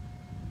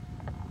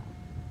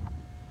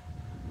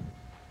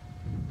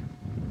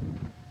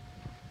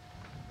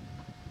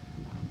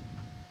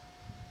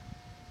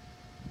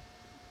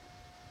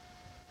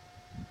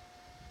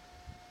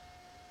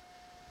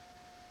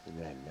 Isn't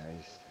that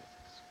nice?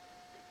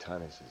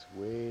 Tanis is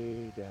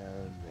way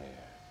down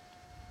there.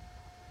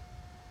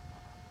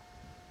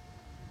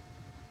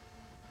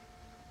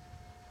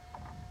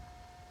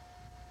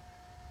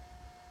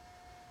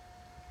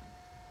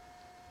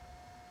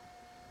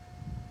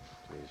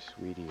 There's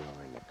Sweetie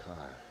over in the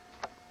car.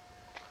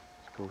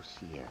 Let's go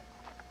see her.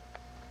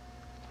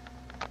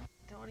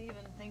 Don't even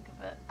think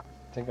of it.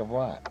 Think of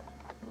what?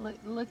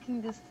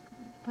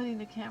 Putting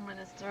the camera in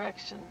this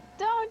direction.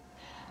 Don't!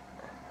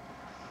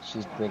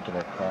 She's drinking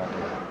her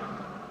coffee.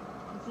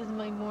 This is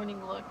my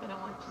morning look. I don't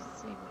want you to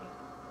see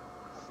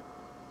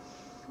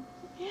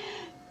me.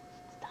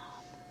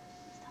 Stop.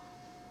 Stop.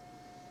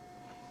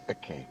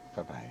 Okay,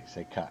 bye-bye.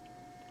 Say cut.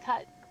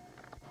 Cut.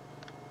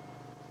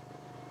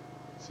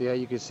 See how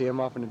you can see him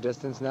off in the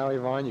distance now,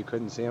 Yvonne? You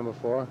couldn't see him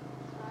before?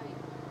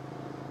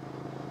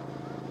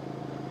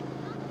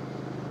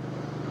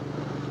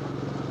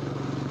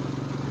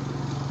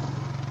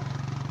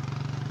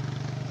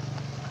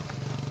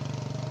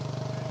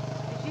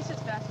 She's as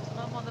fast as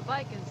Mom on the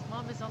bike and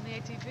Mom is on the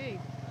ATV.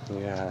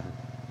 Yeah.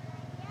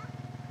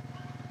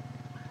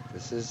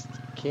 This is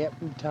Camp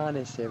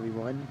Tanis,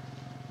 everyone.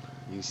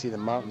 You see the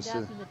mountains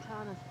to Daphne the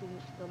Tanis,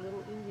 the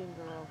little Indian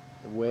girl.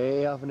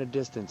 way off in the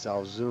distance.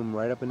 I'll zoom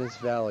right up in this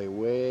valley.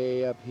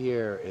 Way up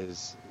here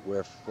is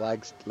where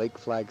Lake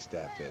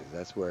Flagstaff is.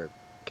 That's where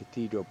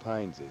Cathedral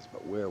Pines is.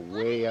 But we're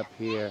way up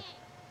here,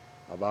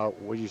 about,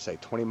 what did you say,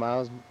 20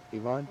 miles,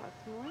 Yvonne?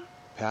 Approximately.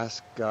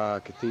 Past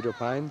Cathedral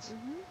Pines?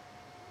 Mm-hmm.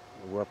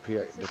 We're up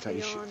here. This is You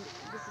beyond,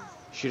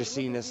 should have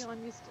seen this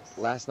beyond Eustis.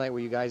 last night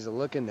where you guys are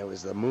looking.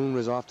 The moon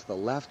was off to the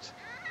left,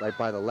 right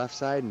by the left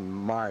side, and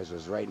Mars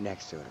was right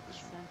next to it. It was,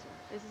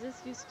 Center. Is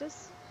this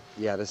Eustis?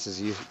 yeah, this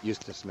is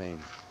Eustis, Maine.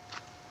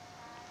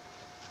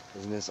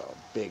 Isn't this a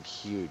big,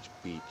 huge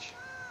beach?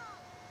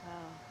 Wow.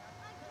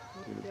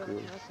 You Pretty can feel cool.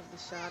 the cast of the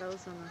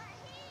shadows on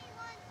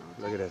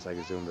the... Look at this. I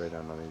can zoom right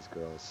on these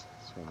girls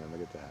swimming.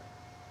 Look at that.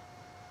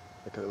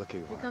 Look,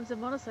 Here Yvonne. comes the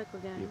motorcycle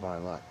gang.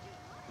 Yvonne, look.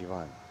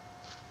 Yvonne,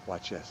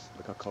 watch this.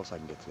 Look how close I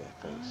can get to their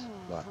face.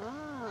 Look.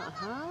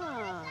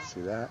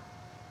 See that?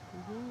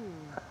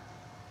 Mm-hmm.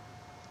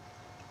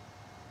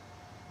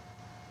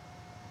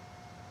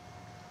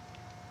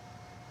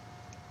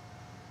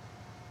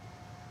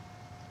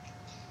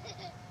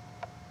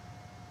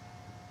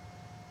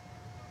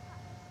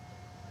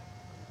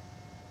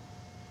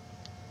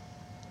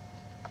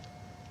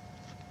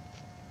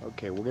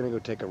 Okay, we're gonna go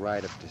take a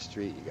ride up the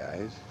street, you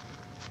guys.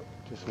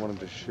 Just wanted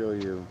to show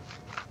you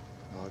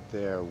out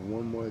there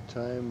one more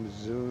time.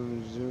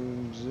 Zoom,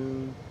 zoom,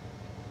 zoom.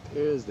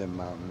 There's the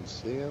mountains.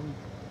 See them?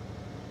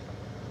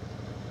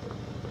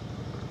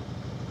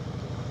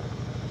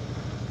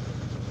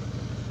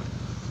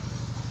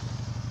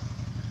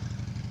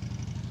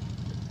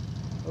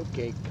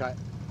 Okay, cut.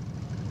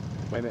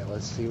 Wait a minute,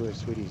 let's see what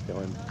Sweetie's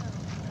doing.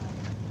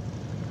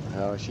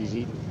 Oh, she's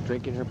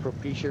drinking her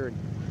Propecia and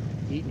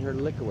eating her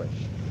licorice. Is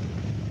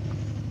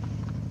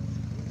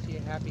she a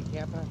happy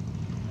camper?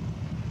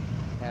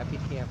 Happy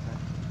camper.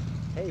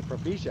 Hey,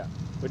 Propecia,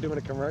 we're doing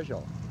a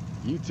commercial.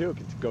 You too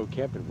can go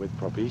camping with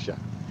Propecia.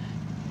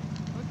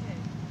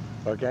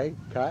 Okay. Okay,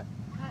 cut?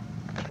 Cut.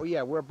 Oh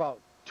yeah, we're about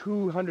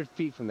 200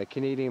 feet from the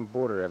Canadian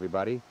border,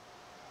 everybody.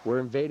 We're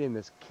invading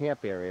this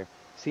camp area.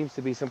 Seems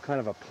to be some kind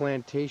of a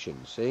plantation,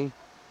 see?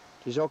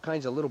 There's all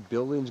kinds of little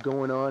buildings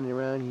going on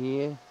around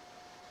here.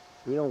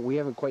 We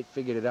haven't quite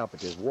figured it out,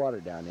 but there's water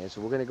down there,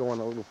 so we're gonna go on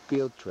a little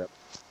field trip.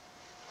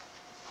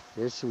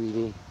 Here's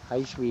Sweetie.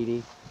 Hi,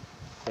 Sweetie.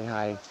 Say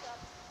hi.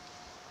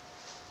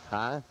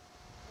 Huh?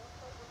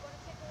 We're going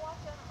to take a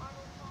walk down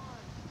Arnold Pond.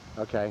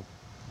 Okay.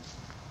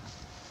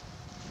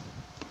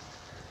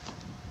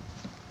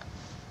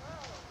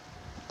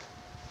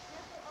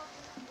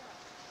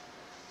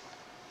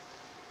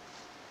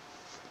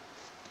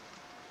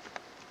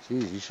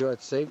 Geez, you sure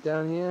it's safe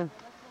down here?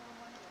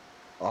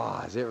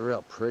 Oh, is it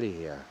real pretty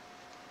here?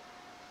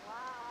 Wow.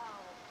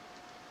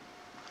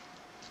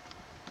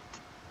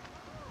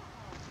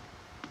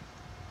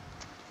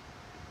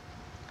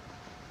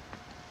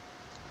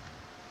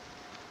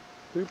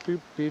 Boop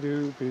boop be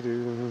doo be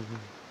doo.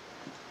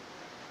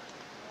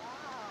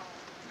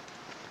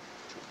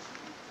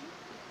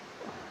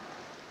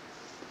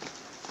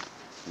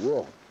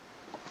 Whoa.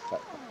 Wow.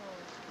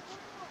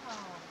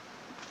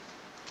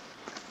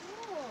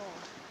 Cool.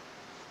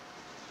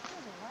 I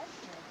like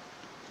it.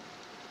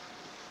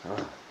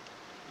 Oh,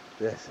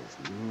 this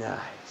is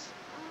nice.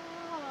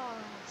 Oh.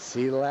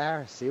 See,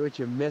 Lar? See what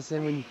you're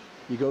missing when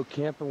you go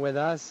camping with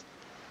us?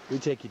 We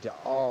take you to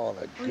all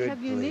the good We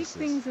have unique places.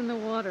 things in the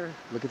water.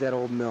 Look at that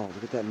old mill.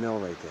 Look at that mill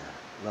right there.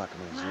 Look, I'm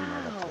going to zoom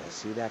right up Wow. there.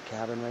 See that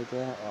cabin right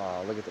there?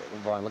 Oh, look at that.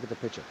 Vaughn, look at the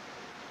picture.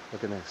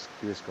 Look at the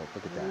viewscope.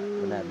 Look at that.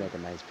 Wouldn't that make a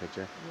nice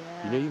picture?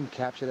 Yeah. You know you can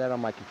capture that on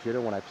my computer.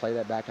 When I play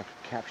that back, I can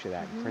capture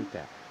that and print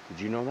that.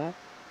 Did you know that?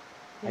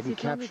 Yes, you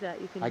told me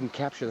that. You can I can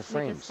capture the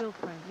sneak a frames. still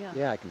frame, yeah.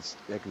 Yeah, I can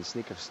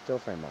sneak a still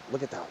frame up.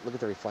 Look at that. Look at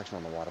the reflection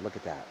on the water. Look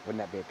at that.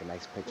 Wouldn't that make a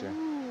nice picture?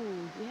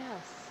 Ooh,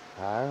 yes.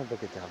 Huh?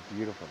 Look at how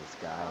beautiful the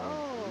sky is.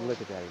 Oh. Look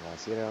at that. You want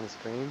to see it on the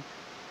screen?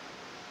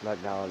 Look,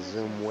 now I'll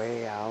zoom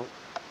way out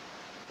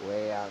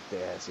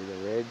there. See the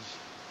ridge?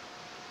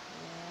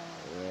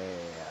 Yeah. Way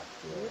up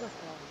there.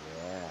 Beautiful.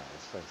 Yeah,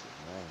 this place is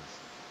nice.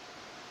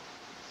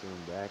 Zoom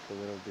back a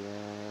little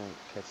bit.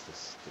 Catch the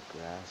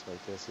grass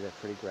right there. See that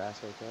pretty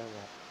grass right there?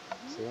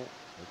 See it?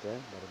 Right there?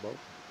 By the boat?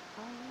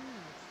 Oh,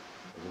 yes.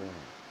 Look at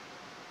that.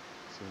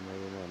 Zoom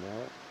right in on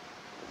that.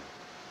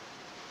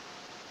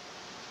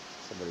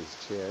 Somebody's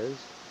chairs.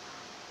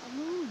 A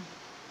moon.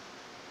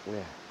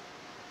 Where?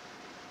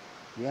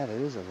 Yeah, there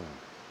is a room.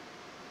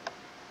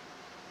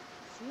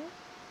 See it?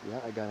 Yeah,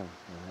 I got him.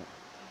 All right.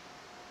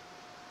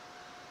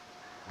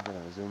 I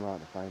gotta zoom out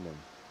to find him.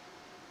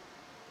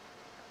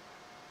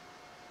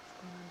 It's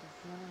going under.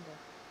 It's going under.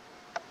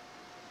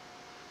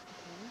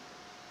 Okay.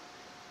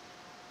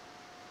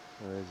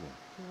 Where is he?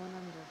 He went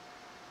under.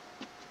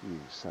 You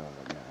son of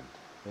a gun.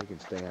 They can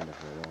stay under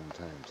for a long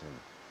time, too.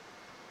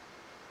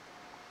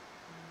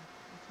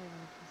 I'll tell you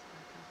when it comes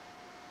back up.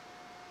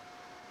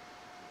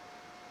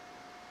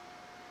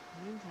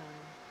 Meantime,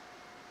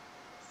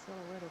 the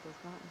silhouette of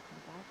those mountains in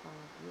the background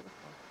are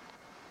beautiful.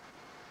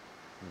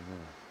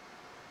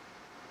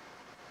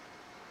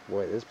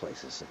 Boy, this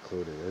place is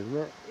secluded, isn't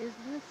it?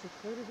 Isn't it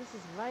secluded? This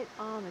is right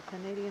on the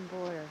Canadian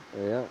border.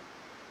 Yeah.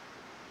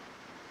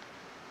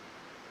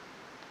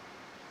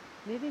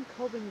 Maybe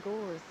Coben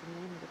Gore is the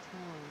name of the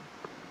town.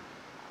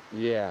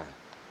 Yeah.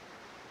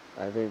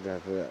 I think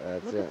that's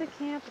it. Look at the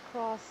camp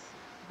across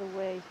the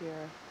way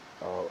here.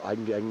 Oh, I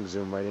can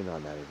zoom right in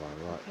on that, Yvonne.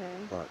 Look. Okay.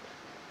 Look.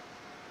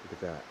 Look at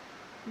that.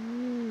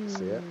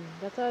 See it?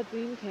 That's our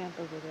dream camp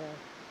over there.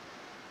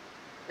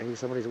 Hey,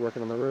 somebody's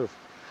working on the roof.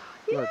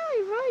 Yeah, Look.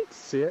 you're right.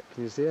 See it?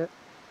 Can you see it?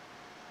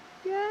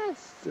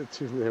 Yes.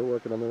 They're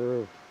working on the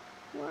roof.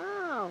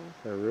 Wow.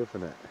 They're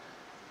roofing it.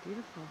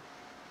 Beautiful.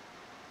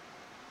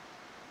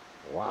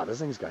 Wow, this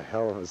thing's got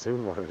hell of a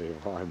zoom on it,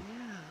 Yvonne.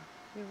 Yeah.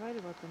 You're right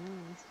about the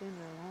moon. He's staying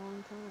there a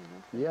long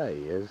time. Yeah,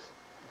 he is.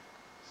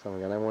 So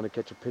again, I want to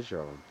catch a picture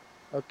of him.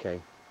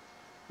 Okay.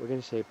 We're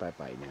going to say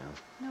bye-bye now.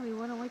 No, we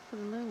want to wait for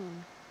the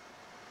moon.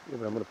 Yeah,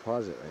 but I'm going to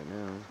pause it right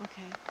now.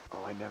 Okay.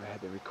 Oh, I never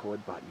had the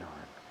record button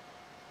on.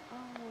 Oh,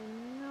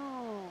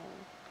 no.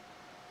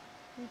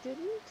 You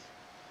didn't?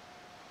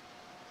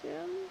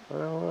 Jim?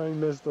 Oh, I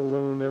missed the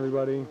loon,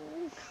 everybody.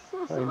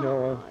 I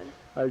know.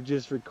 I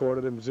just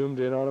recorded him, zoomed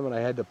in on him, and I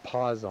had to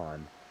pause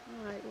on.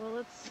 All right, well,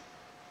 let's...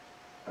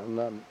 I'm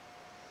not...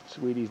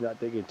 Sweetie's not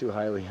thinking too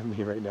highly of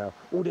me right now.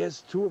 Oh,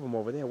 there's two of them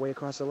over there, way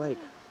across the lake.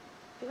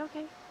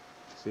 Okay.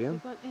 See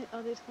them?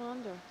 Oh, they've gone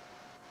under.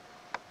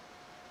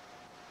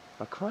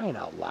 I'm crying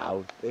out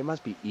loud. They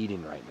must be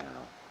eating right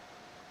now.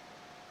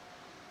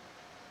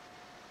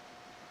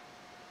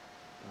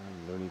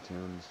 Oh, Looney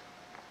Tunes.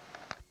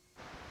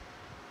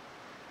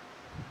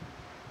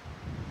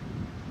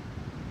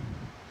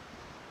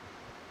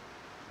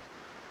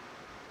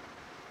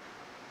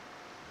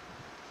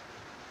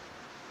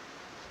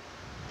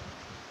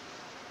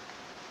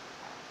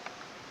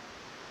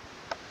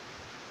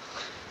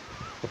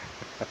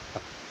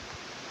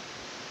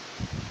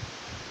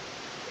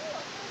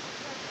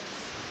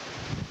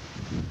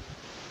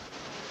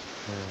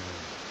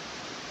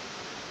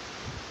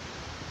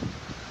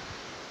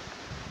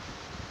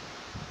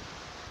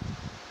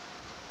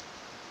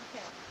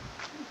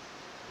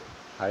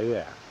 Hi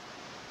there.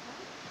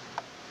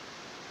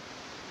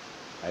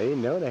 I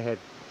didn't know they had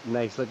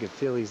nice looking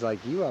fillies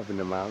like you up in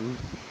the mountains.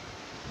 Now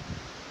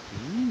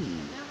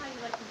how you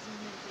like to zoom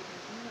in, take a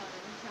zoom out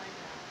every time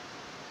now.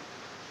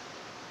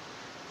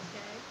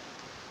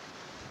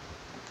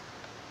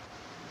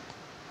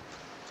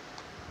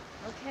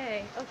 Okay?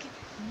 Okay.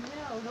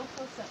 No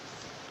close-ups.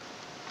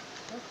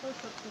 No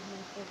close-ups of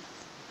my face.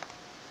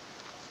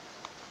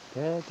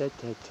 Da, da,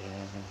 da, da.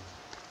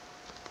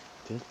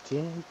 Da,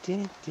 da, da,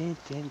 da,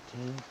 da,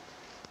 da.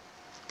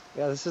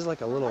 Yeah, this is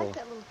like a little... I like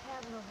that little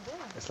cabin over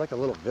there. It's like a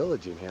little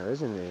village in here,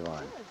 isn't it,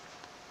 Yvonne? It is.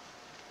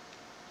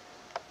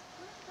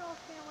 Where's the whole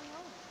family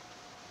home?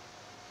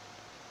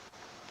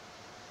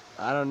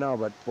 I don't know,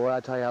 but boy, I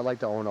tell you, I'd like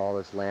to own all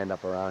this land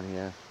up around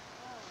here.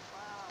 Oh,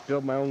 wow.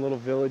 Build my own little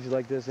village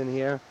like this in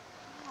here.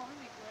 Oh,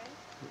 isn't it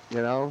great?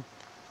 You know?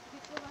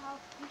 People have a house.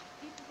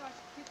 People are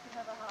cute to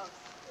have a house.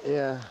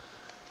 Yeah.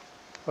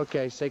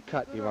 Okay, say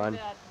cut, Good or Yvonne.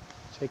 bad?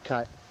 Say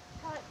cut.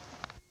 Cut.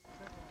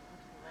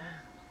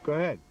 Go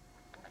ahead.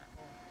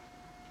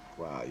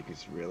 Wow, you can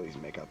really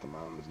make out the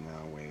mountains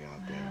now way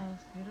out there. Wow,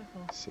 it's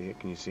beautiful. See it?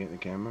 Can you see it in the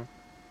camera?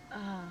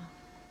 Ah.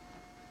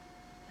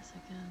 Yes, I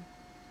can.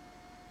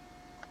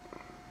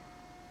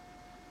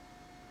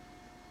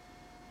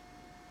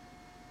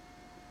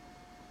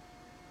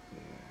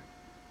 Yeah.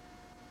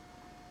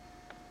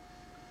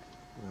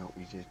 Well,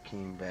 we just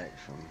came back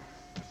from...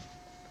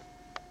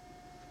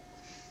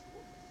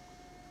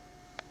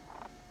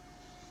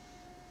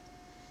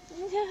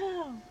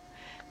 No!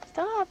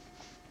 Stop!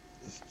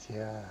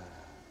 Yeah.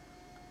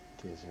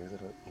 There's her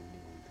little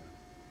Indian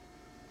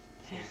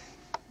thing.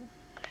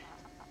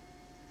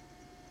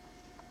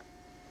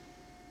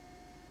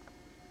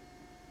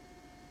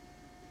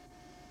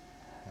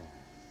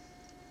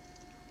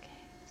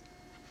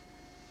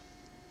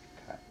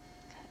 Cut.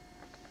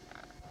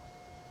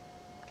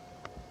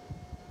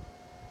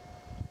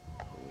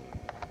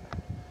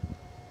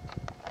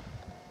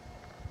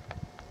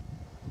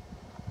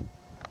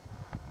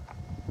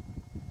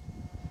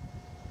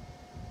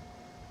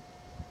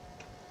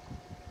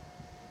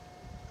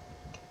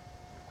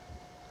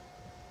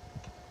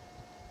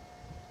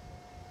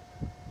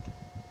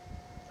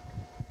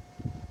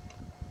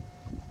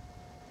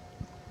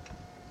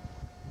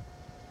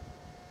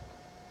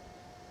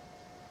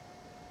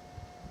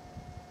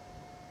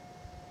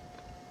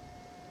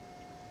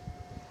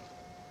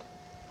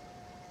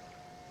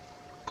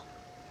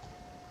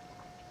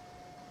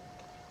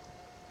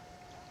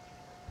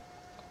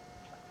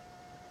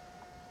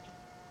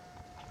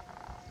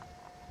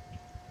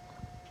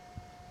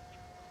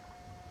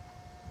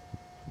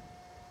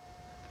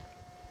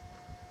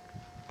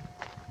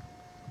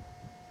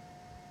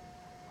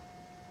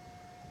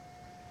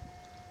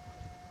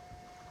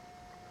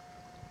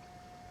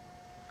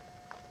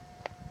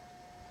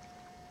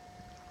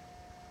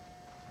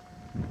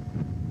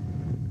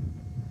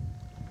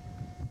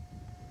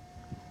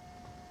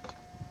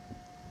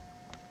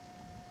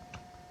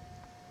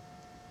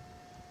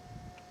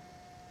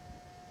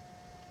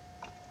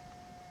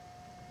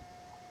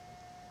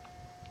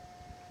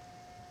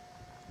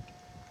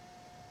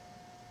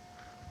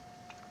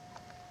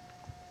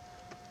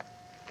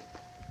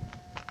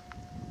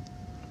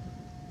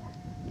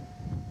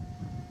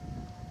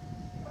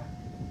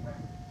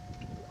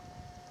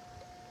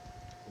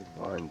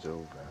 Yvonne's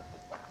over.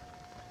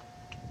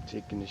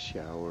 Taking a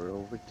shower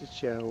over at the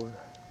shower.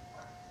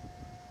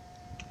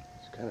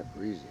 It's kind of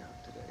breezy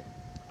out today.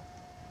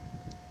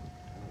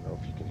 I don't know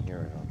if you can hear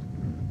it on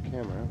the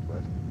camera,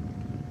 but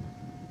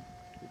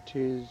it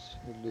is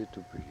a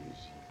little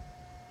breezy.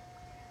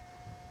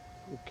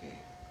 Okay,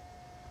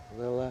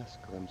 the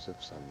last glimpse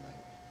of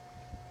sunlight.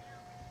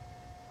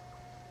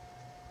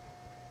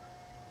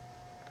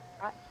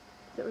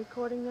 Is it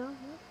recording now?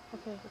 Yeah?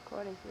 Okay,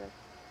 recording. Good.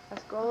 Now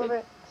scroll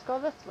over. Scroll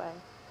this way.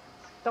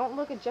 Don't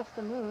look at just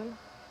the moon.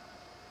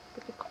 Look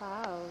at the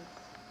clouds.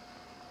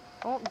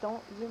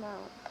 Don't zoom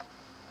out.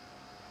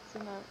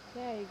 Zoom out.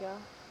 There you go.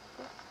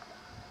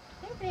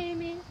 Hey,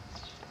 baby.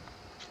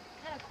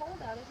 Kind of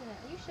cold out, isn't it?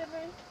 Are you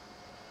shivering?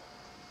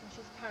 Oh,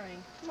 she's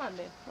purring. Come on,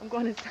 babe. I'm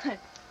going inside.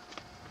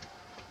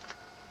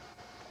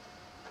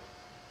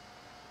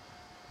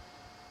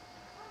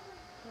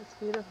 That's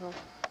beautiful.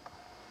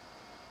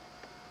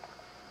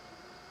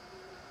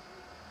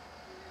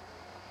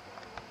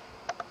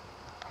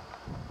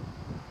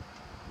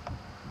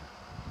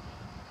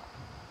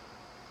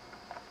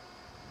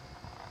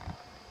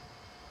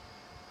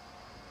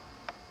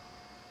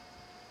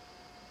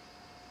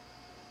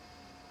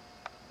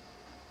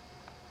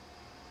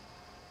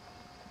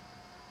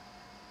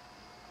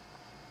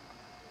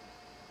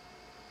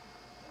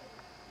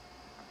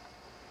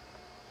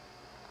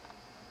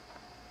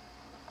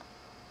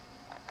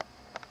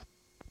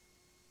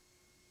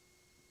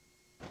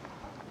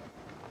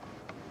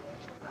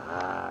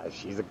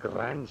 She's a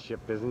grand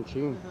ship, isn't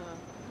she?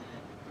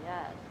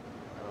 Yes.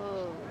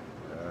 Oh,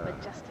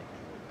 majestic.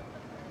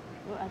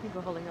 Well, I think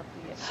we're holding up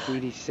the...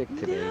 Sweetie's sick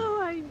today.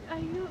 No, I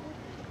knew it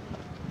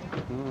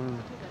would.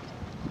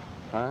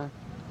 Huh?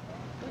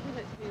 Don't do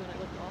that to me when I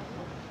look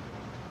awful.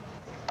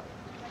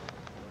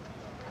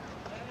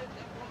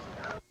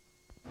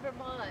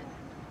 Vermont.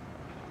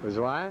 Was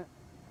what?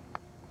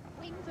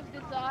 Wings of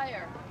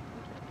Desire.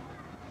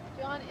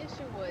 John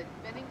Isherwood,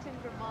 Bennington,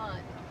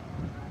 Vermont.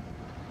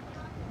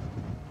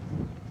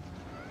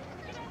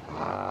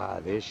 Ah,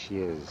 there she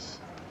is.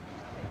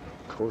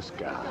 Coast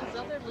Guard. Those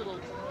other little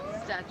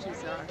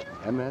statues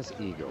are. MS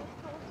Eagle.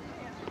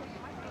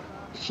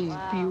 She's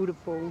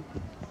beautiful.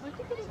 Why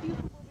think it's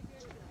beautiful over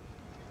here?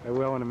 I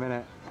will in a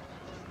minute.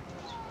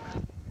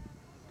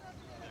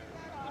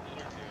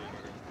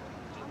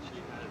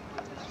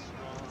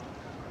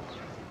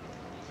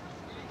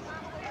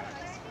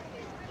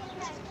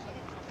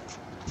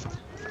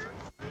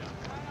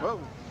 Whoa!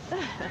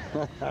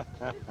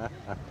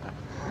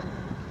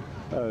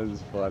 That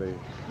was funny.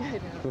 I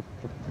know.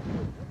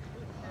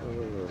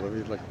 Oh, let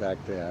me look back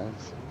there.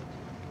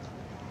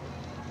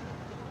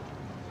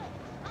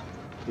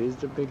 Here's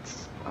the big...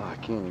 Oh, I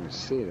can't even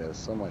see it. There's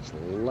so much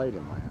light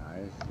in my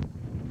eyes.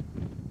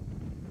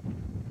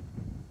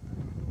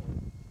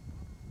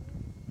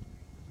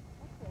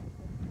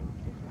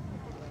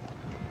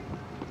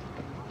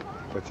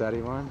 What's that,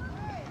 Yvonne?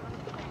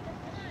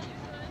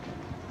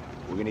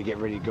 We're gonna get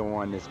ready to go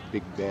on this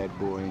big bad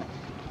boy.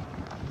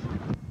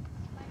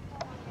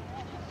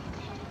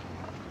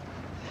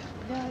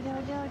 No.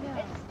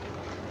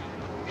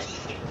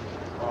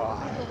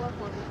 Oh,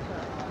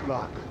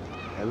 look.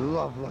 I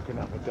love looking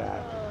up at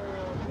that.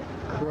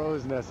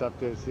 Crow's nest up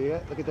there, see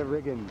it? Look at the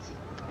riggins.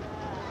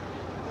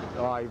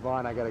 Oh,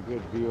 Yvonne, I got a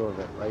good view of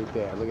it right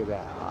there. Look at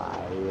that. Ah,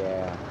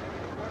 yeah.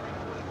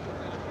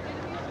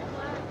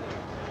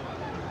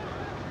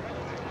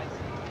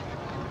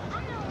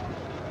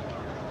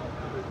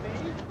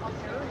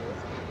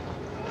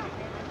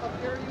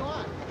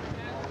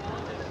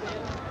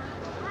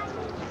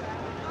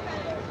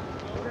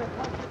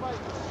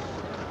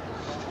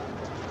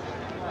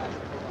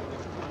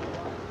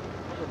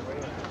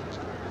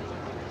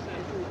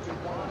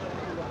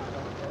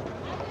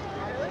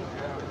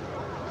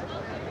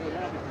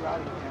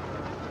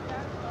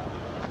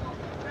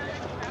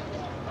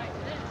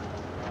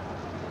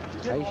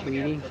 Hi,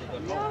 sweetie.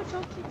 No,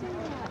 don't you do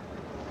that.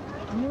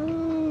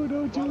 No,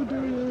 don't you do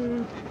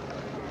it.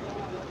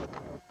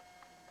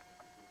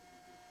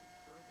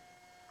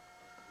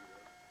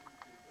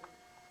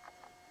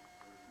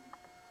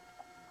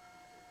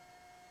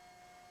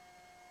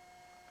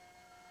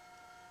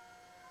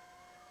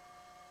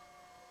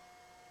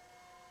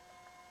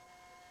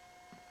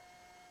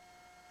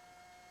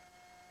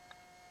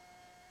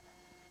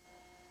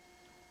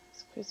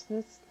 It's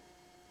Christmas,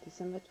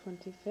 December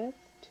 25th,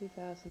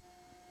 2000.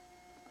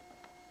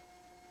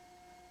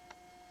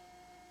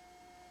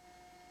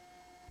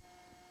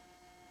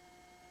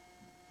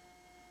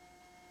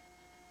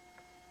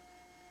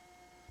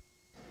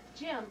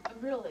 Jim,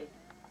 really.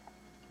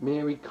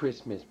 Merry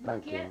Christmas,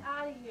 pumpkin. Get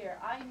out of here.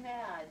 I'm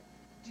mad.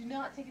 Do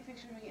not take a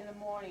picture of me in the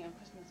morning on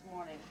Christmas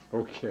morning.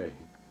 Okay.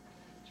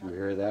 Did you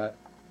hear that?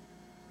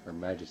 Her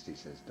Majesty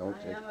says, don't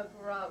I take... am a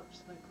grouch,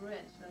 the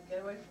Grinch. Now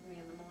get away from me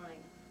in the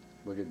morning.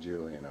 Look at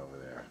Julian over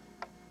there.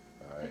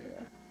 Oh,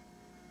 yeah.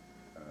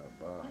 I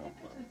have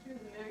pictures of you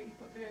the Merry, you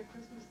put Merry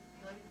Christmas.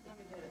 Let me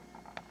get it.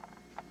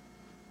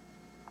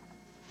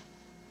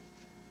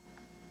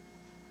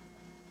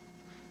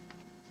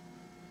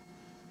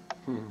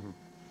 Isn't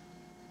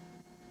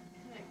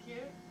that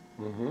cute?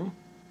 Mm-hmm.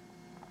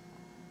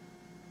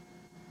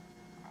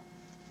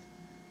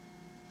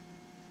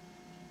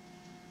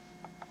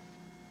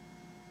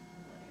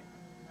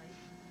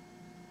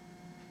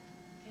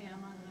 Okay,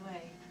 I'm on the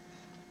way.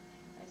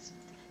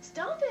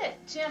 Stop it,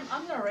 Jim.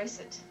 I'm gonna erase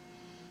it.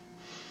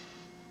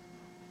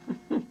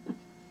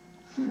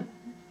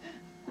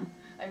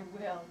 I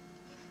will.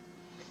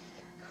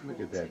 Look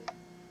at that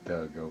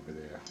Doug over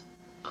there.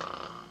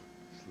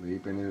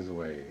 Sleeping his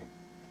way.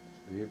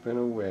 Sleeping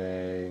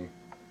away.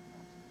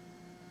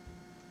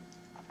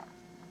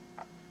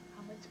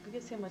 How much? We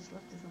can see how much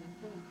left is on the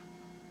phone.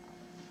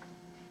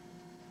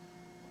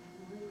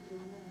 Why are you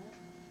doing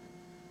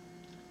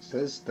that?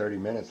 Says 30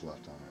 minutes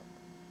left on it.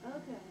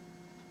 Okay.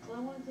 Well,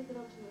 I want to take it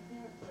up to my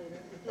parents later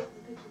and take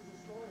the pictures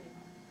this morning.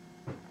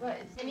 But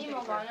it's Any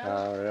bigger. Milano?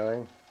 Oh, really?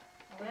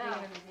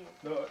 Yeah.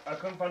 No, I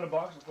couldn't find a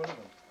box to put it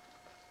in.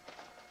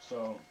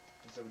 So,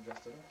 instead we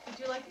just did it. Did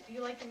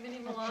you like the mini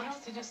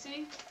Milanos? Did you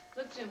see?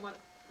 Look, Jim, what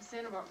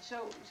Santa brought.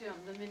 Show Jim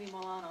the mini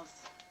Milanos.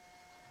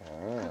 Ah.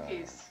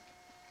 Cookies.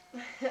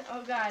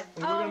 Oh God.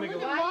 We're gonna make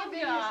look a at Why Mom are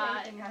you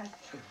got. videotaping us?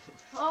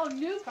 Oh,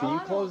 new Can you bottle.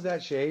 close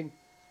that shade?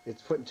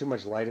 It's putting too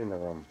much light in the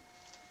room.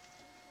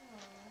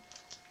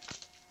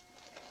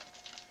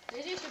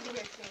 Digi should be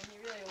here soon. He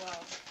really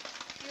will.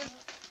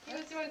 He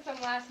was doing some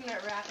last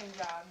minute wrapping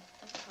job.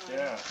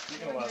 Yeah,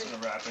 speaking of last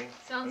minute wrapping,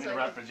 I Sounds need to like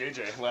wrap for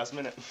JJ last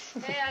minute.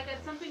 Hey, I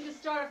got something to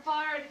start a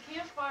fire at a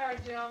campfire,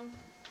 Jim.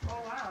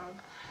 Oh wow.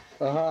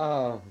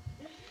 Oh.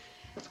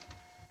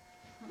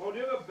 Well, do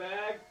you have a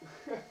bag?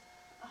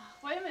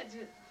 Wait a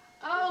minute.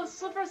 Oh,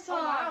 slipper socks. Oh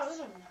wow, those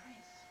are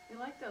nice. You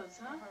like those,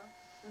 huh?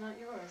 They're not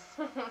yours.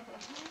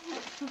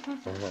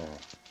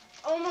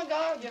 Oh my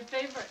God. Your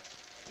favorite.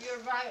 You're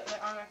right. They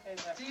are my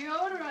favorite.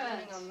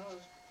 Deodorant. On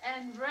those.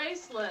 And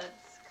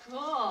bracelets.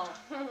 Cool.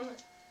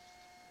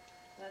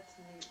 That's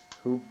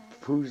neat.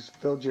 Who's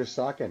filled your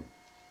stocking,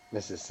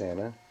 Mrs.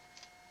 Santa?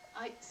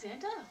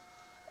 Santa?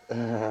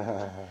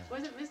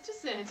 Wasn't Mr.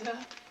 Santa?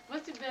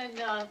 Must have been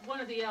one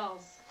of the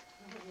elves.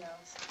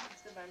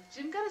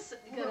 Jim got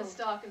a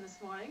stocking this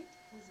morning.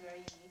 It's very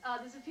unique.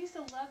 There's a piece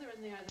of leather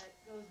in there that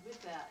goes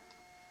with that.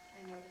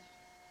 I noticed.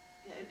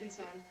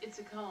 Yeah, it's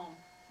a comb.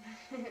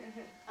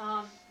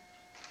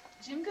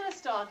 Jim got a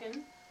stocking.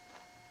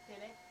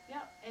 Did it?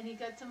 Yeah, and he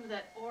got some of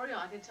that Orion.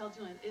 I can tell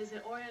Julian. Is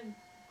it Orion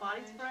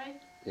body spray?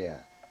 Yeah.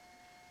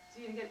 So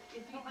you can get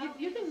if I don't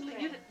you need the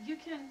string. you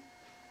can.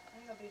 I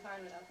think I'll be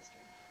fine without the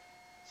string.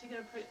 She got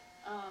to put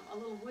a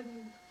little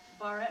wooden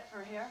barrette for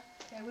her hair.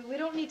 Okay, we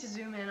don't need to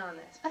zoom in on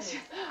this,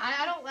 please.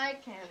 I don't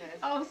like cameras.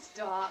 Oh,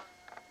 stop.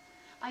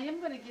 I am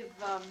going to give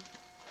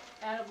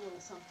Adam a little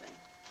something.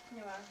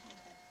 You are?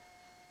 Okay.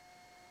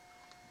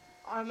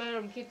 I made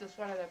him keep the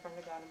sweater that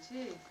Brenda got him.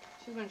 Jeez.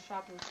 She went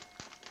shopping.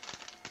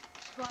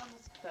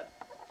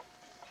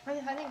 I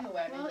think he'll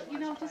wear it. Well, you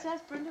know, just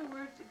ask Brenda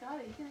where it got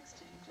it. You can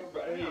exchange it.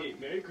 Right.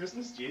 Merry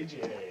Christmas,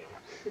 JJ.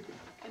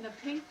 In a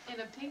pink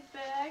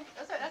bag.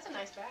 That's a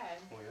nice bag.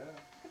 Oh yeah.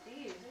 Look at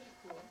these. Those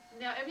are cool.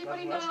 Now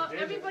everybody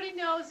Everybody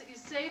knows that you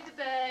save the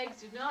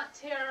bags. Do not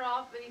tear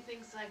off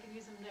anything so I can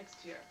use them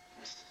next year.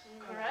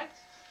 Correct?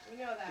 We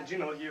know that.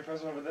 Gina, look at your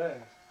present over there.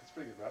 That's a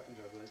pretty good wrapping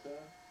job like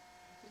that.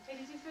 Hey,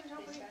 did you finish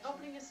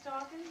opening your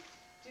stocking?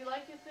 Do you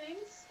like your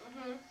things?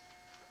 Mm-hmm.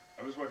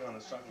 I was working on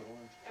this chocolate one.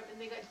 And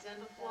they got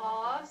dental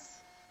floss.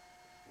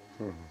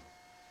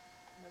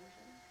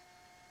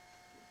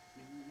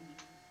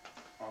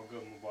 All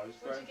good in the body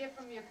spray. What'd you get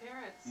from your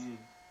parents?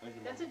 Thank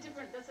you, That's Mom. a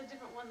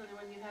different one than the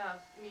one you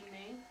have. You mean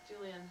Maine,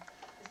 Julian?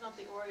 It's not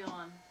the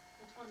Orion.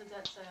 Which one does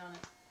that say on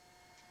it?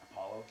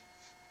 Apollo.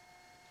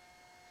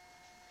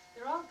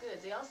 They're all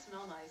good. They all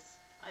smell nice.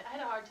 I had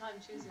a hard time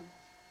choosing.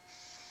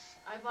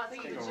 I bought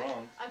some for Can't go Jim.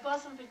 wrong. I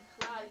bought some for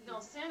no,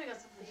 Santa got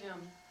some for Jim.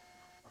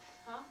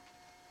 Huh?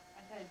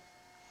 I said,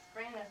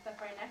 bring that stuff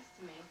right next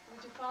to me.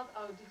 Did your father?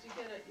 Oh, did you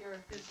get it? You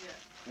want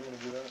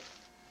to do that?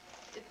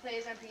 It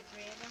plays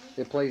MP3s.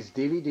 It plays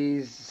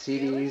DVDs,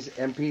 CDs,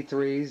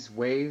 MP3s,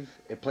 WAV.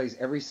 It plays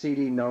every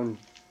CD known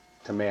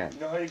to man.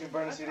 You know how you can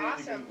burn a CD?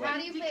 Awesome. How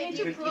do you play it?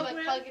 you You program?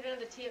 like plug it into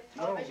the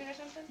television or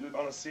something?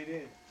 On a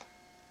CD.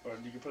 Or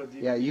you can put a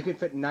DVD. Yeah, you can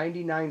fit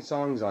 99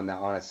 songs on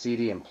a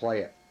CD and play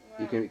it. Wow.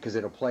 You can because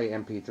it'll play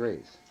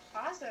MP3s.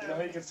 Awesome. You know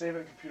how you can save it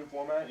in computer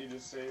format? You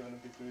just save an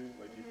MP3,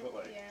 like you put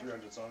like Yeah.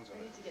 300 songs on I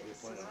it. need to get You the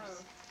play it.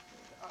 scissors.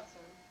 Awesome.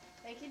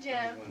 Thank you,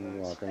 Jim.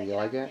 You're welcome. You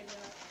like it?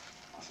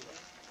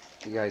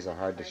 You guys are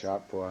hard to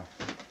shop for.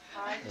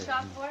 Hard to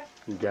shop for?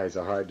 You guys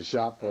are hard to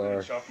shop I don't for.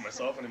 even shop for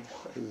myself anymore.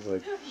 It's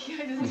like,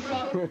 Yeah, it is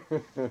wrong.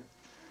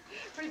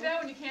 Pretty bad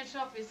when you can't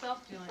shop for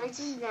yourself, Julian. Thank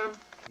you, Jim.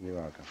 you're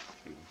welcome.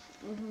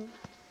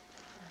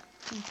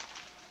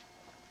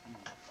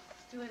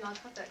 Julian, I'll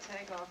cut that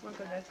tag off. Look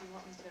if at you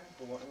want me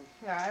to. The what?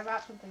 Yeah, I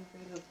wrapped something for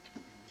you.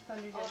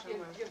 Under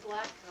Oh, your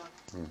black cup.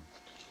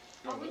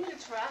 Oh, we need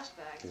a trash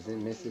bag. Is it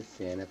Mrs.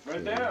 Santa?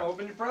 Right there,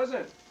 open your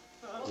present.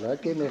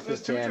 Look at There's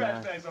Mrs. 2 trash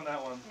Santa. bags on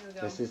that one. Here we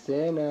go. Mrs.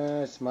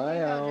 Santa,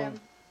 smile.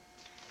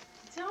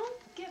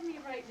 Don't get me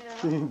right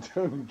now.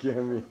 Don't get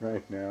me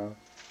right now.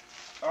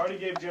 I already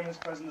gave Jim his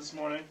present this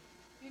morning.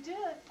 You did?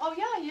 Oh,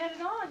 yeah, you had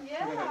it on.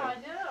 Yeah, I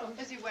know.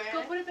 Is he wearing Go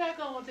it? put it back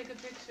on. We'll take a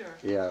picture.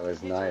 Yeah, it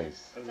was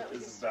nice. This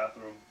is his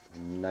bathroom.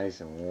 Nice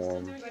and Still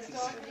warm. doing your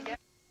stuff?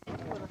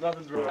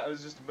 Nothing's wrong. It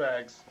was just the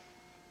bags.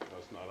 No,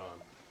 it's not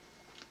on.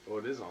 Oh,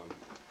 it is on.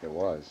 It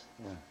was.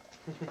 Yeah.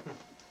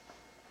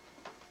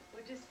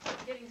 We're just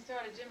getting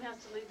started. Jim has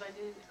to leave by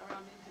noon,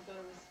 around noon to go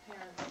to his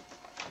parents.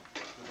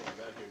 I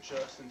got here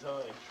just in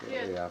time. Shortly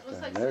Yeah, after.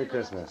 looks like Merry Santa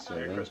Christmas, left.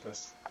 Merry Jimmy.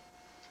 Christmas.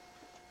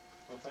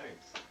 Oh,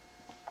 thanks.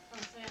 From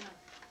Santa.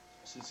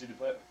 CD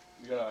player.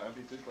 You got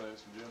MP3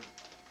 players from Jim.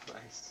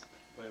 Nice.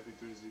 Play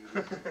MP3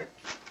 DVD.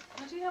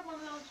 Don't you have one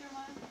of those,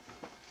 Jeremiah?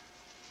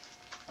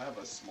 I have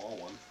a small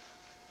one.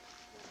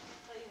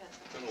 Oh, you had.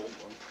 An old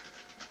one.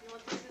 You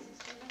want the scissors,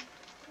 Stephen?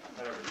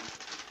 I never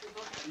Your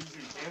book? Easy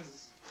in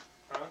Kansas.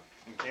 Huh?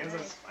 In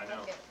Kansas? I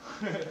know.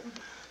 Okay.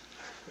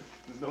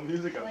 There's no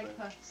music I up like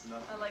there. puffs.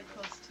 Nothing. I like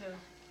those too.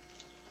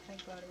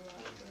 Thank body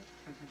wash.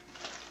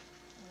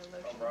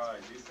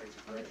 Alright, these things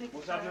are Let me great. take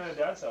What's the happening at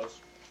Dad's house?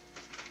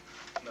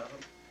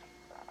 Nothing.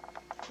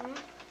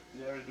 Hmm?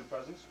 You ready to do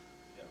presents?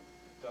 Yeah.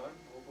 Done?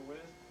 Over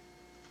with?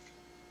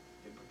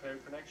 Get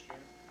prepared for next year.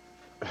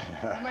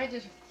 I might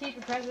just keep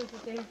the presents the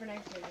same for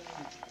next year.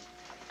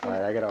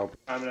 Alright, I gotta open.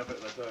 I'm enough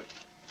of it.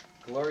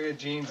 Gloria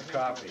Jean's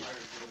coffee.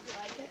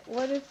 Like it?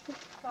 What is this?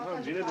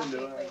 No, Gina didn't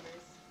do it.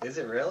 Is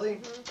it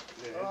really?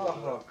 Yeah,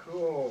 Oh,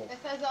 cool. It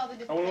says all the I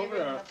different went over flavors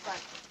there. on the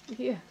front.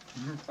 Yeah.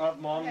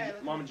 Mom, Okay,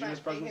 Mom and Gina's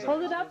but presents.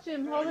 Hold it up,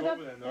 Jim. Hold it up.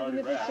 Over there, and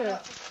Look they're at the already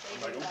wrapped. picture.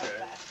 I'm like,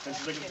 okay. And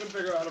she's like, I couldn't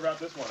figure out how to wrap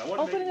this one. I wanted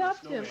to Open make it up, a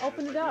snowman. Jim. Open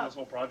It's it like doing up. this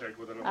whole project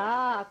with it. I'm like,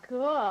 Ah,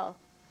 cool.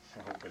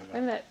 open Wait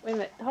a minute, wait a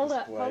minute. Hold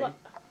up, hold up.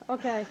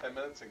 Okay. 10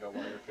 minutes ago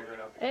while you were figuring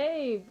out the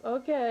Abe,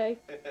 okay.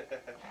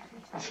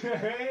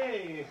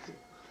 Hey!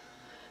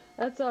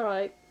 That's all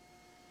right.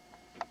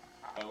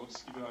 We'll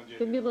just keep it on Jim.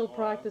 Give me a little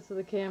practice with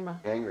the camera.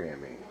 Angry at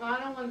me. Well, I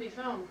don't want to be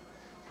filmed.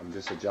 I'm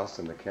just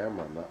adjusting the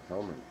camera. I'm not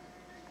filming.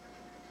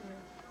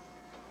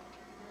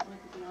 I don't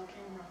like to be on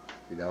camera.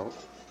 You don't?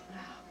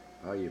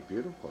 Oh, you're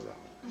beautiful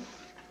though.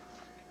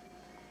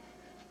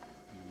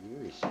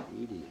 You're a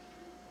sweetie.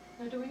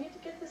 Now, do we need to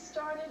get this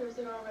started, or is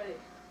it all ready?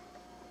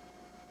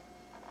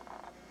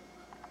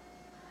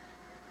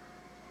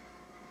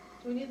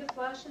 Do we need the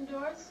flash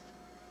indoors?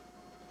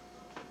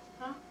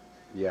 Huh?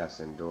 Yes,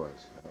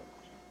 indoors.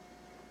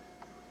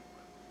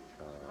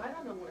 I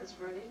don't know when it's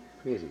ready.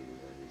 Pretty lady.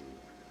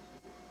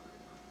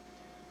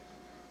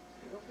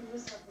 Open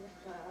this up with a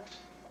flash.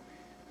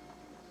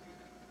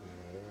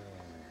 Yeah.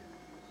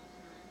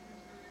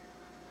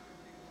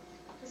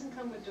 Doesn't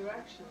come with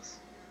directions.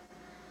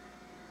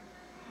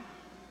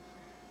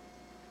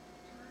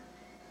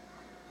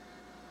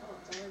 Oh,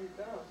 it's already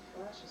go.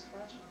 Flash is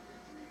flashing.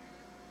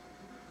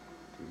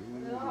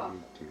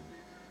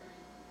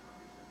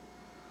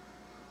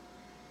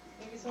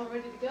 Maybe it's all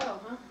ready to go,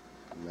 huh?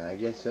 I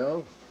guess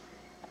so.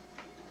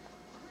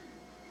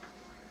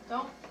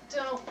 Don't.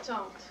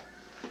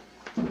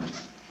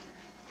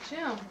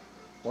 Jim.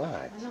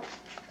 What?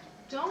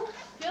 Don't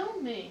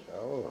film me.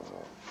 Oh.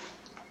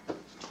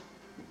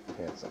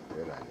 Pants look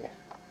good on you.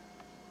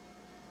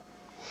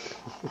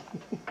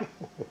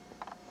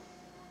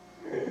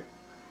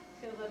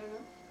 Feel better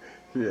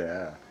now?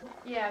 Yeah.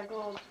 Yeah,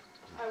 gold.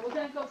 Alright, we're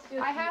gonna go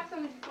upstairs. I have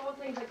some gold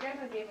things that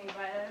Grandpa gave me, but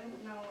I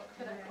didn't know what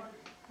could I want.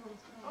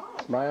 Oh,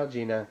 Smile,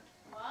 Gina.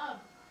 wow.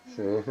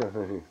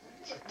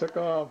 Took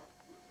off.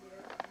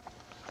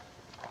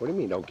 What do you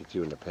mean don't get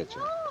you in the picture?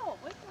 No,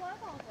 wait till I'm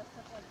all dressed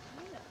up like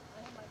Gina. I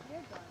have my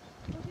hair done.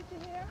 Look at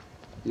your hair.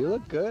 You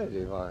look good,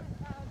 Yvonne.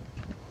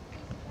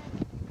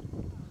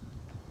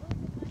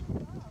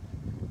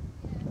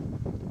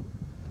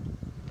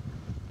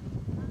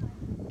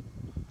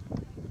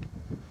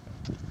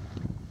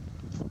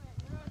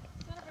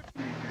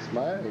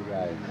 Smile, you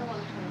guys.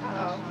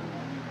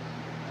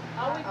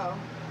 Uh-oh.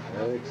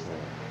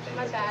 Excellent.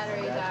 My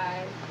battery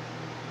died.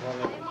 I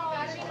have my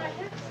battery in my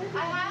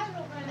house.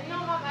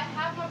 I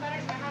have my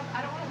battery in my house.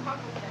 I don't want to walk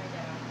with them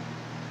again.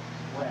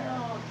 Where?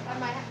 At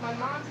my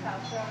mom's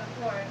house, they're on the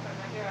floor in front of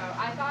my bureau.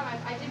 I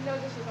didn't know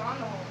this was on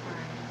the whole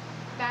time.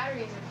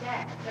 Batteries are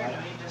dead. Why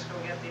don't you just go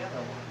get the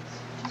other ones?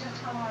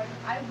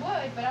 I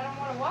would, but I don't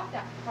want to walk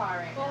that far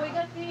right Well, now. we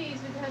got these.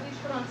 We can have these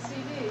put on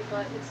CD,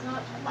 but it's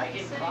not I the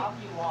can same. drop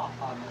you off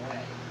on the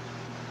way.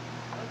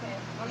 Okay,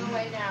 on the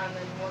way down,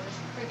 then we'll just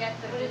forget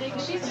the. What do you think?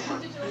 She's a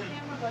digital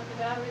camera, but the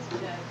batteries are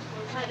dead.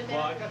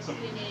 Well, I got some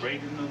right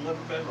in the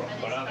little bedroom.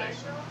 What are they?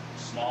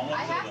 Small ones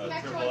I have or some the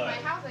extra triple ones in A?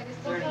 my house. I just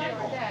don't They're know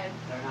nickel. they're dead.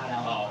 They're not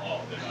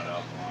Oh, they're not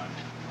alkaline.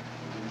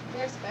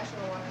 They're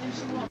special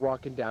ones.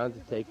 Walking down to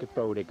take a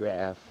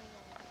photograph.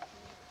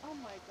 Oh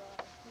my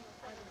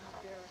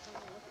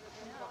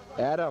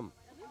God.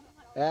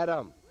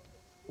 Adam,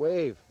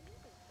 wave.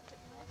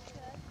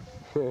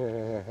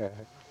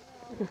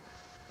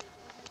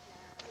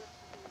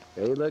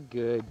 They look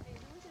good.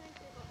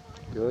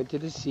 Going to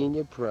the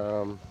senior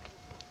prom.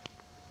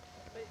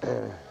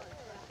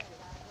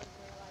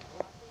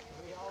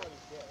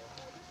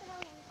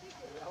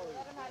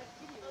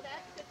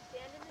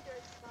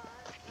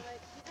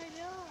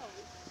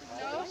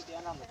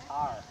 Stand on the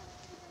tar.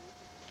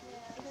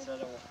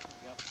 Instead of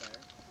looking up there.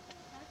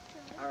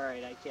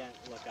 Alright, I can't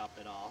look up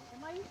at all.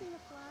 Am I using the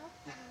flash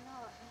or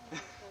not? Is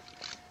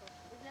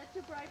that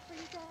too bright for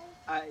you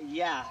guys?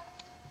 Yeah.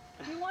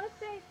 Do you want to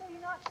say so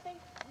you're not like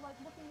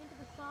looking into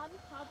the sun?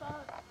 How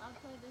about I'll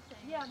play this thing?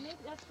 Yeah, maybe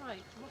that's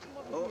right. Look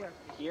over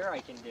here. Here I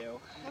can do.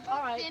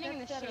 All right, standing in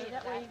the shade.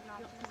 That way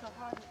it's a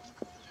hard.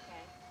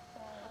 Okay.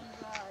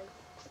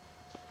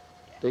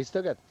 They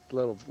still got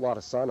a lot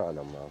of sun on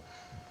them though.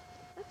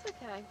 That's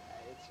okay.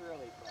 It's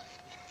really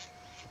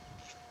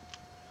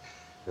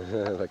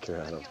bright. Look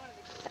at them.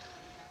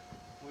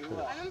 We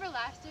will. I remember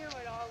last year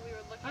when we were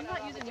looking I'm at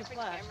not all using the the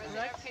different flash, cameras and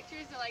correct? our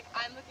pictures, and like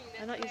I'm looking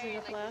this I'm not way, using the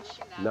and, flash?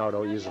 looking that No, way.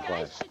 don't use the You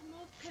flash. guys should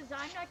move because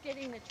I'm not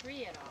getting the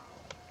tree at all.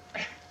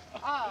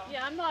 Oh.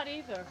 Yeah, I'm not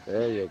either.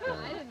 There you go.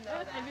 I didn't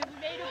know that. I mean, we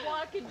made it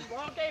walk and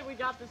okay, we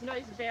got this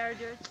nice bare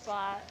dirt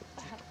spot.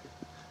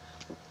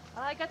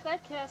 I got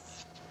that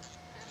kiss.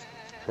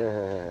 I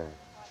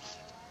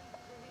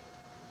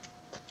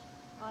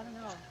don't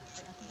know. I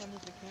think I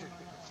need the camera on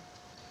that one.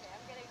 Okay,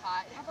 I'm getting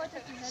hot. How about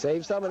this?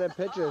 Save some of them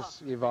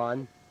pictures,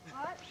 Yvonne.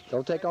 What?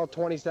 Don't take all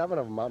 27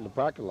 of them out in the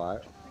parking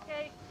lot.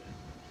 Okay.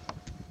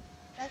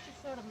 That's a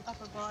sort of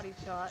upper body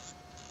shot.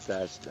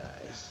 That's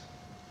nice.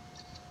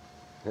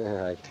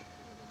 There.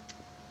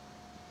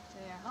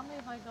 How many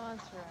have I gone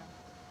through?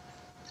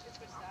 Just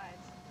switch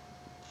sides.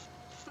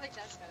 Like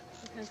that's gotta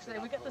make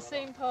sense. We got the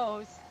same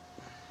pose.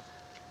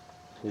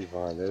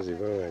 Yvonne, there's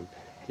Yvonne.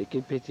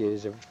 Taking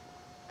pictures of.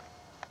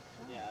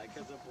 Yeah,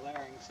 because the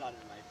blaring sun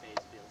in my face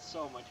feels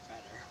so much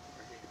better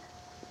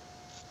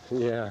over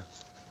here. Yeah.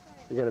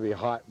 You're gonna be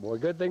hot. Well,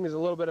 good thing there's a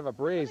little bit of a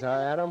breeze, huh,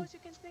 Adam? You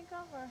can think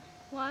of her.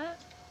 What?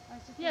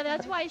 Yeah,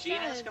 that's why I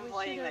said Gina's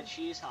complaining that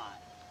she's hot.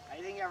 I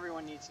think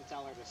everyone needs to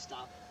tell her to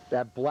stop.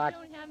 That black,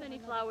 don't have any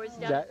flowers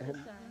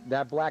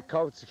that black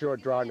coat's sure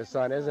drawing the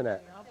sun, isn't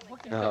it? Oh.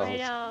 I know, it's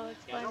Yeah, I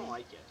funny. don't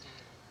like it.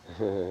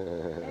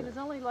 Hey, there's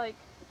only like,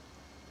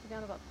 we're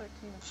down about 13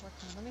 or 14.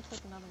 Let me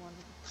take another one.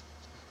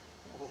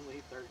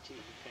 Only 13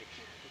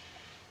 pictures.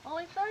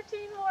 Only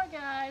 13 more,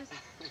 guys.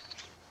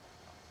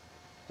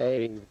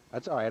 Hey,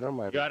 that's all right. I don't You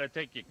mind. gotta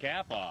take your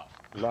cap off.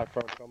 I'm not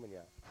filming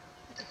yet.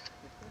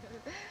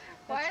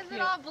 Why is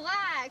it all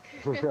black?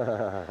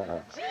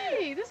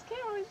 Gee, this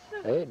camera is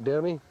so... Hey,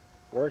 dummy.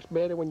 Works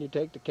better when you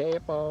take the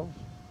cap off.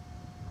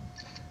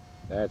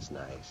 That's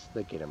nice.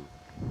 Look at them.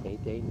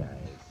 Ain't they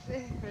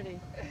nice? pretty.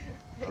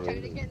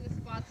 Trying to get in the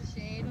spots of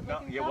shade.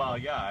 No, yeah, well,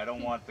 yeah, I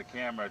don't want the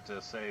camera to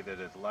say that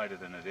it's lighter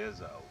than it is,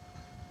 though.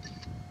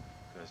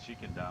 Because she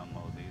can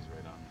download these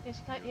right on.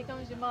 Here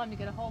comes your mom. You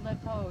gotta hold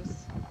that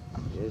pose.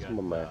 Here's Got,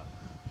 Mama.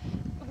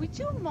 Would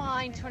you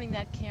mind turning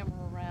that camera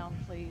around,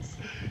 please?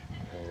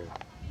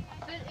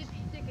 But it's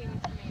sticking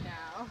to me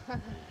now.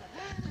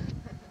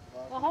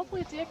 Well,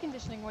 hopefully it's air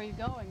conditioning where you're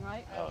going,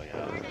 right? Oh,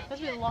 yeah. There's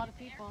be a lot of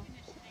people.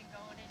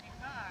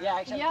 Yeah,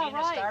 actually, Yeah, Dina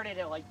right. started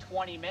it like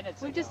 20 minutes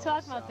We ago. just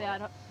talked about that.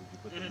 Did you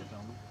put this in the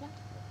film?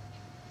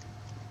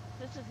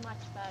 This is much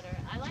better.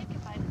 I like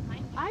it by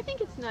behind you. I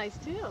think it's nice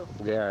too.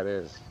 Yeah, it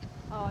is.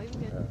 Oh, you can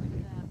get rid of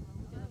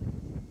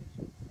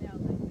that.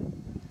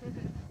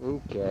 Yeah,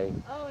 Okay.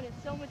 Oh, and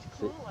it's so much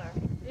cooler.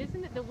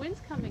 isn't it? The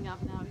wind's coming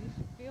up now. You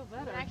should feel You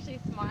better. can actually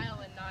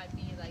smile and not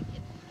be like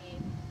in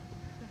pain.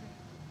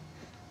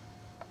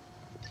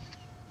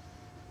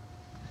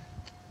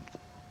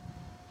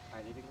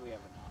 I think we have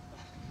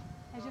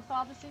enough. Has your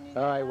father seen you?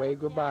 All right, wave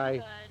goodbye.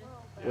 Yeah,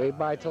 good. Wave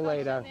bye till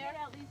later. There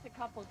are at least a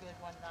couple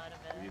good ones out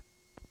of it.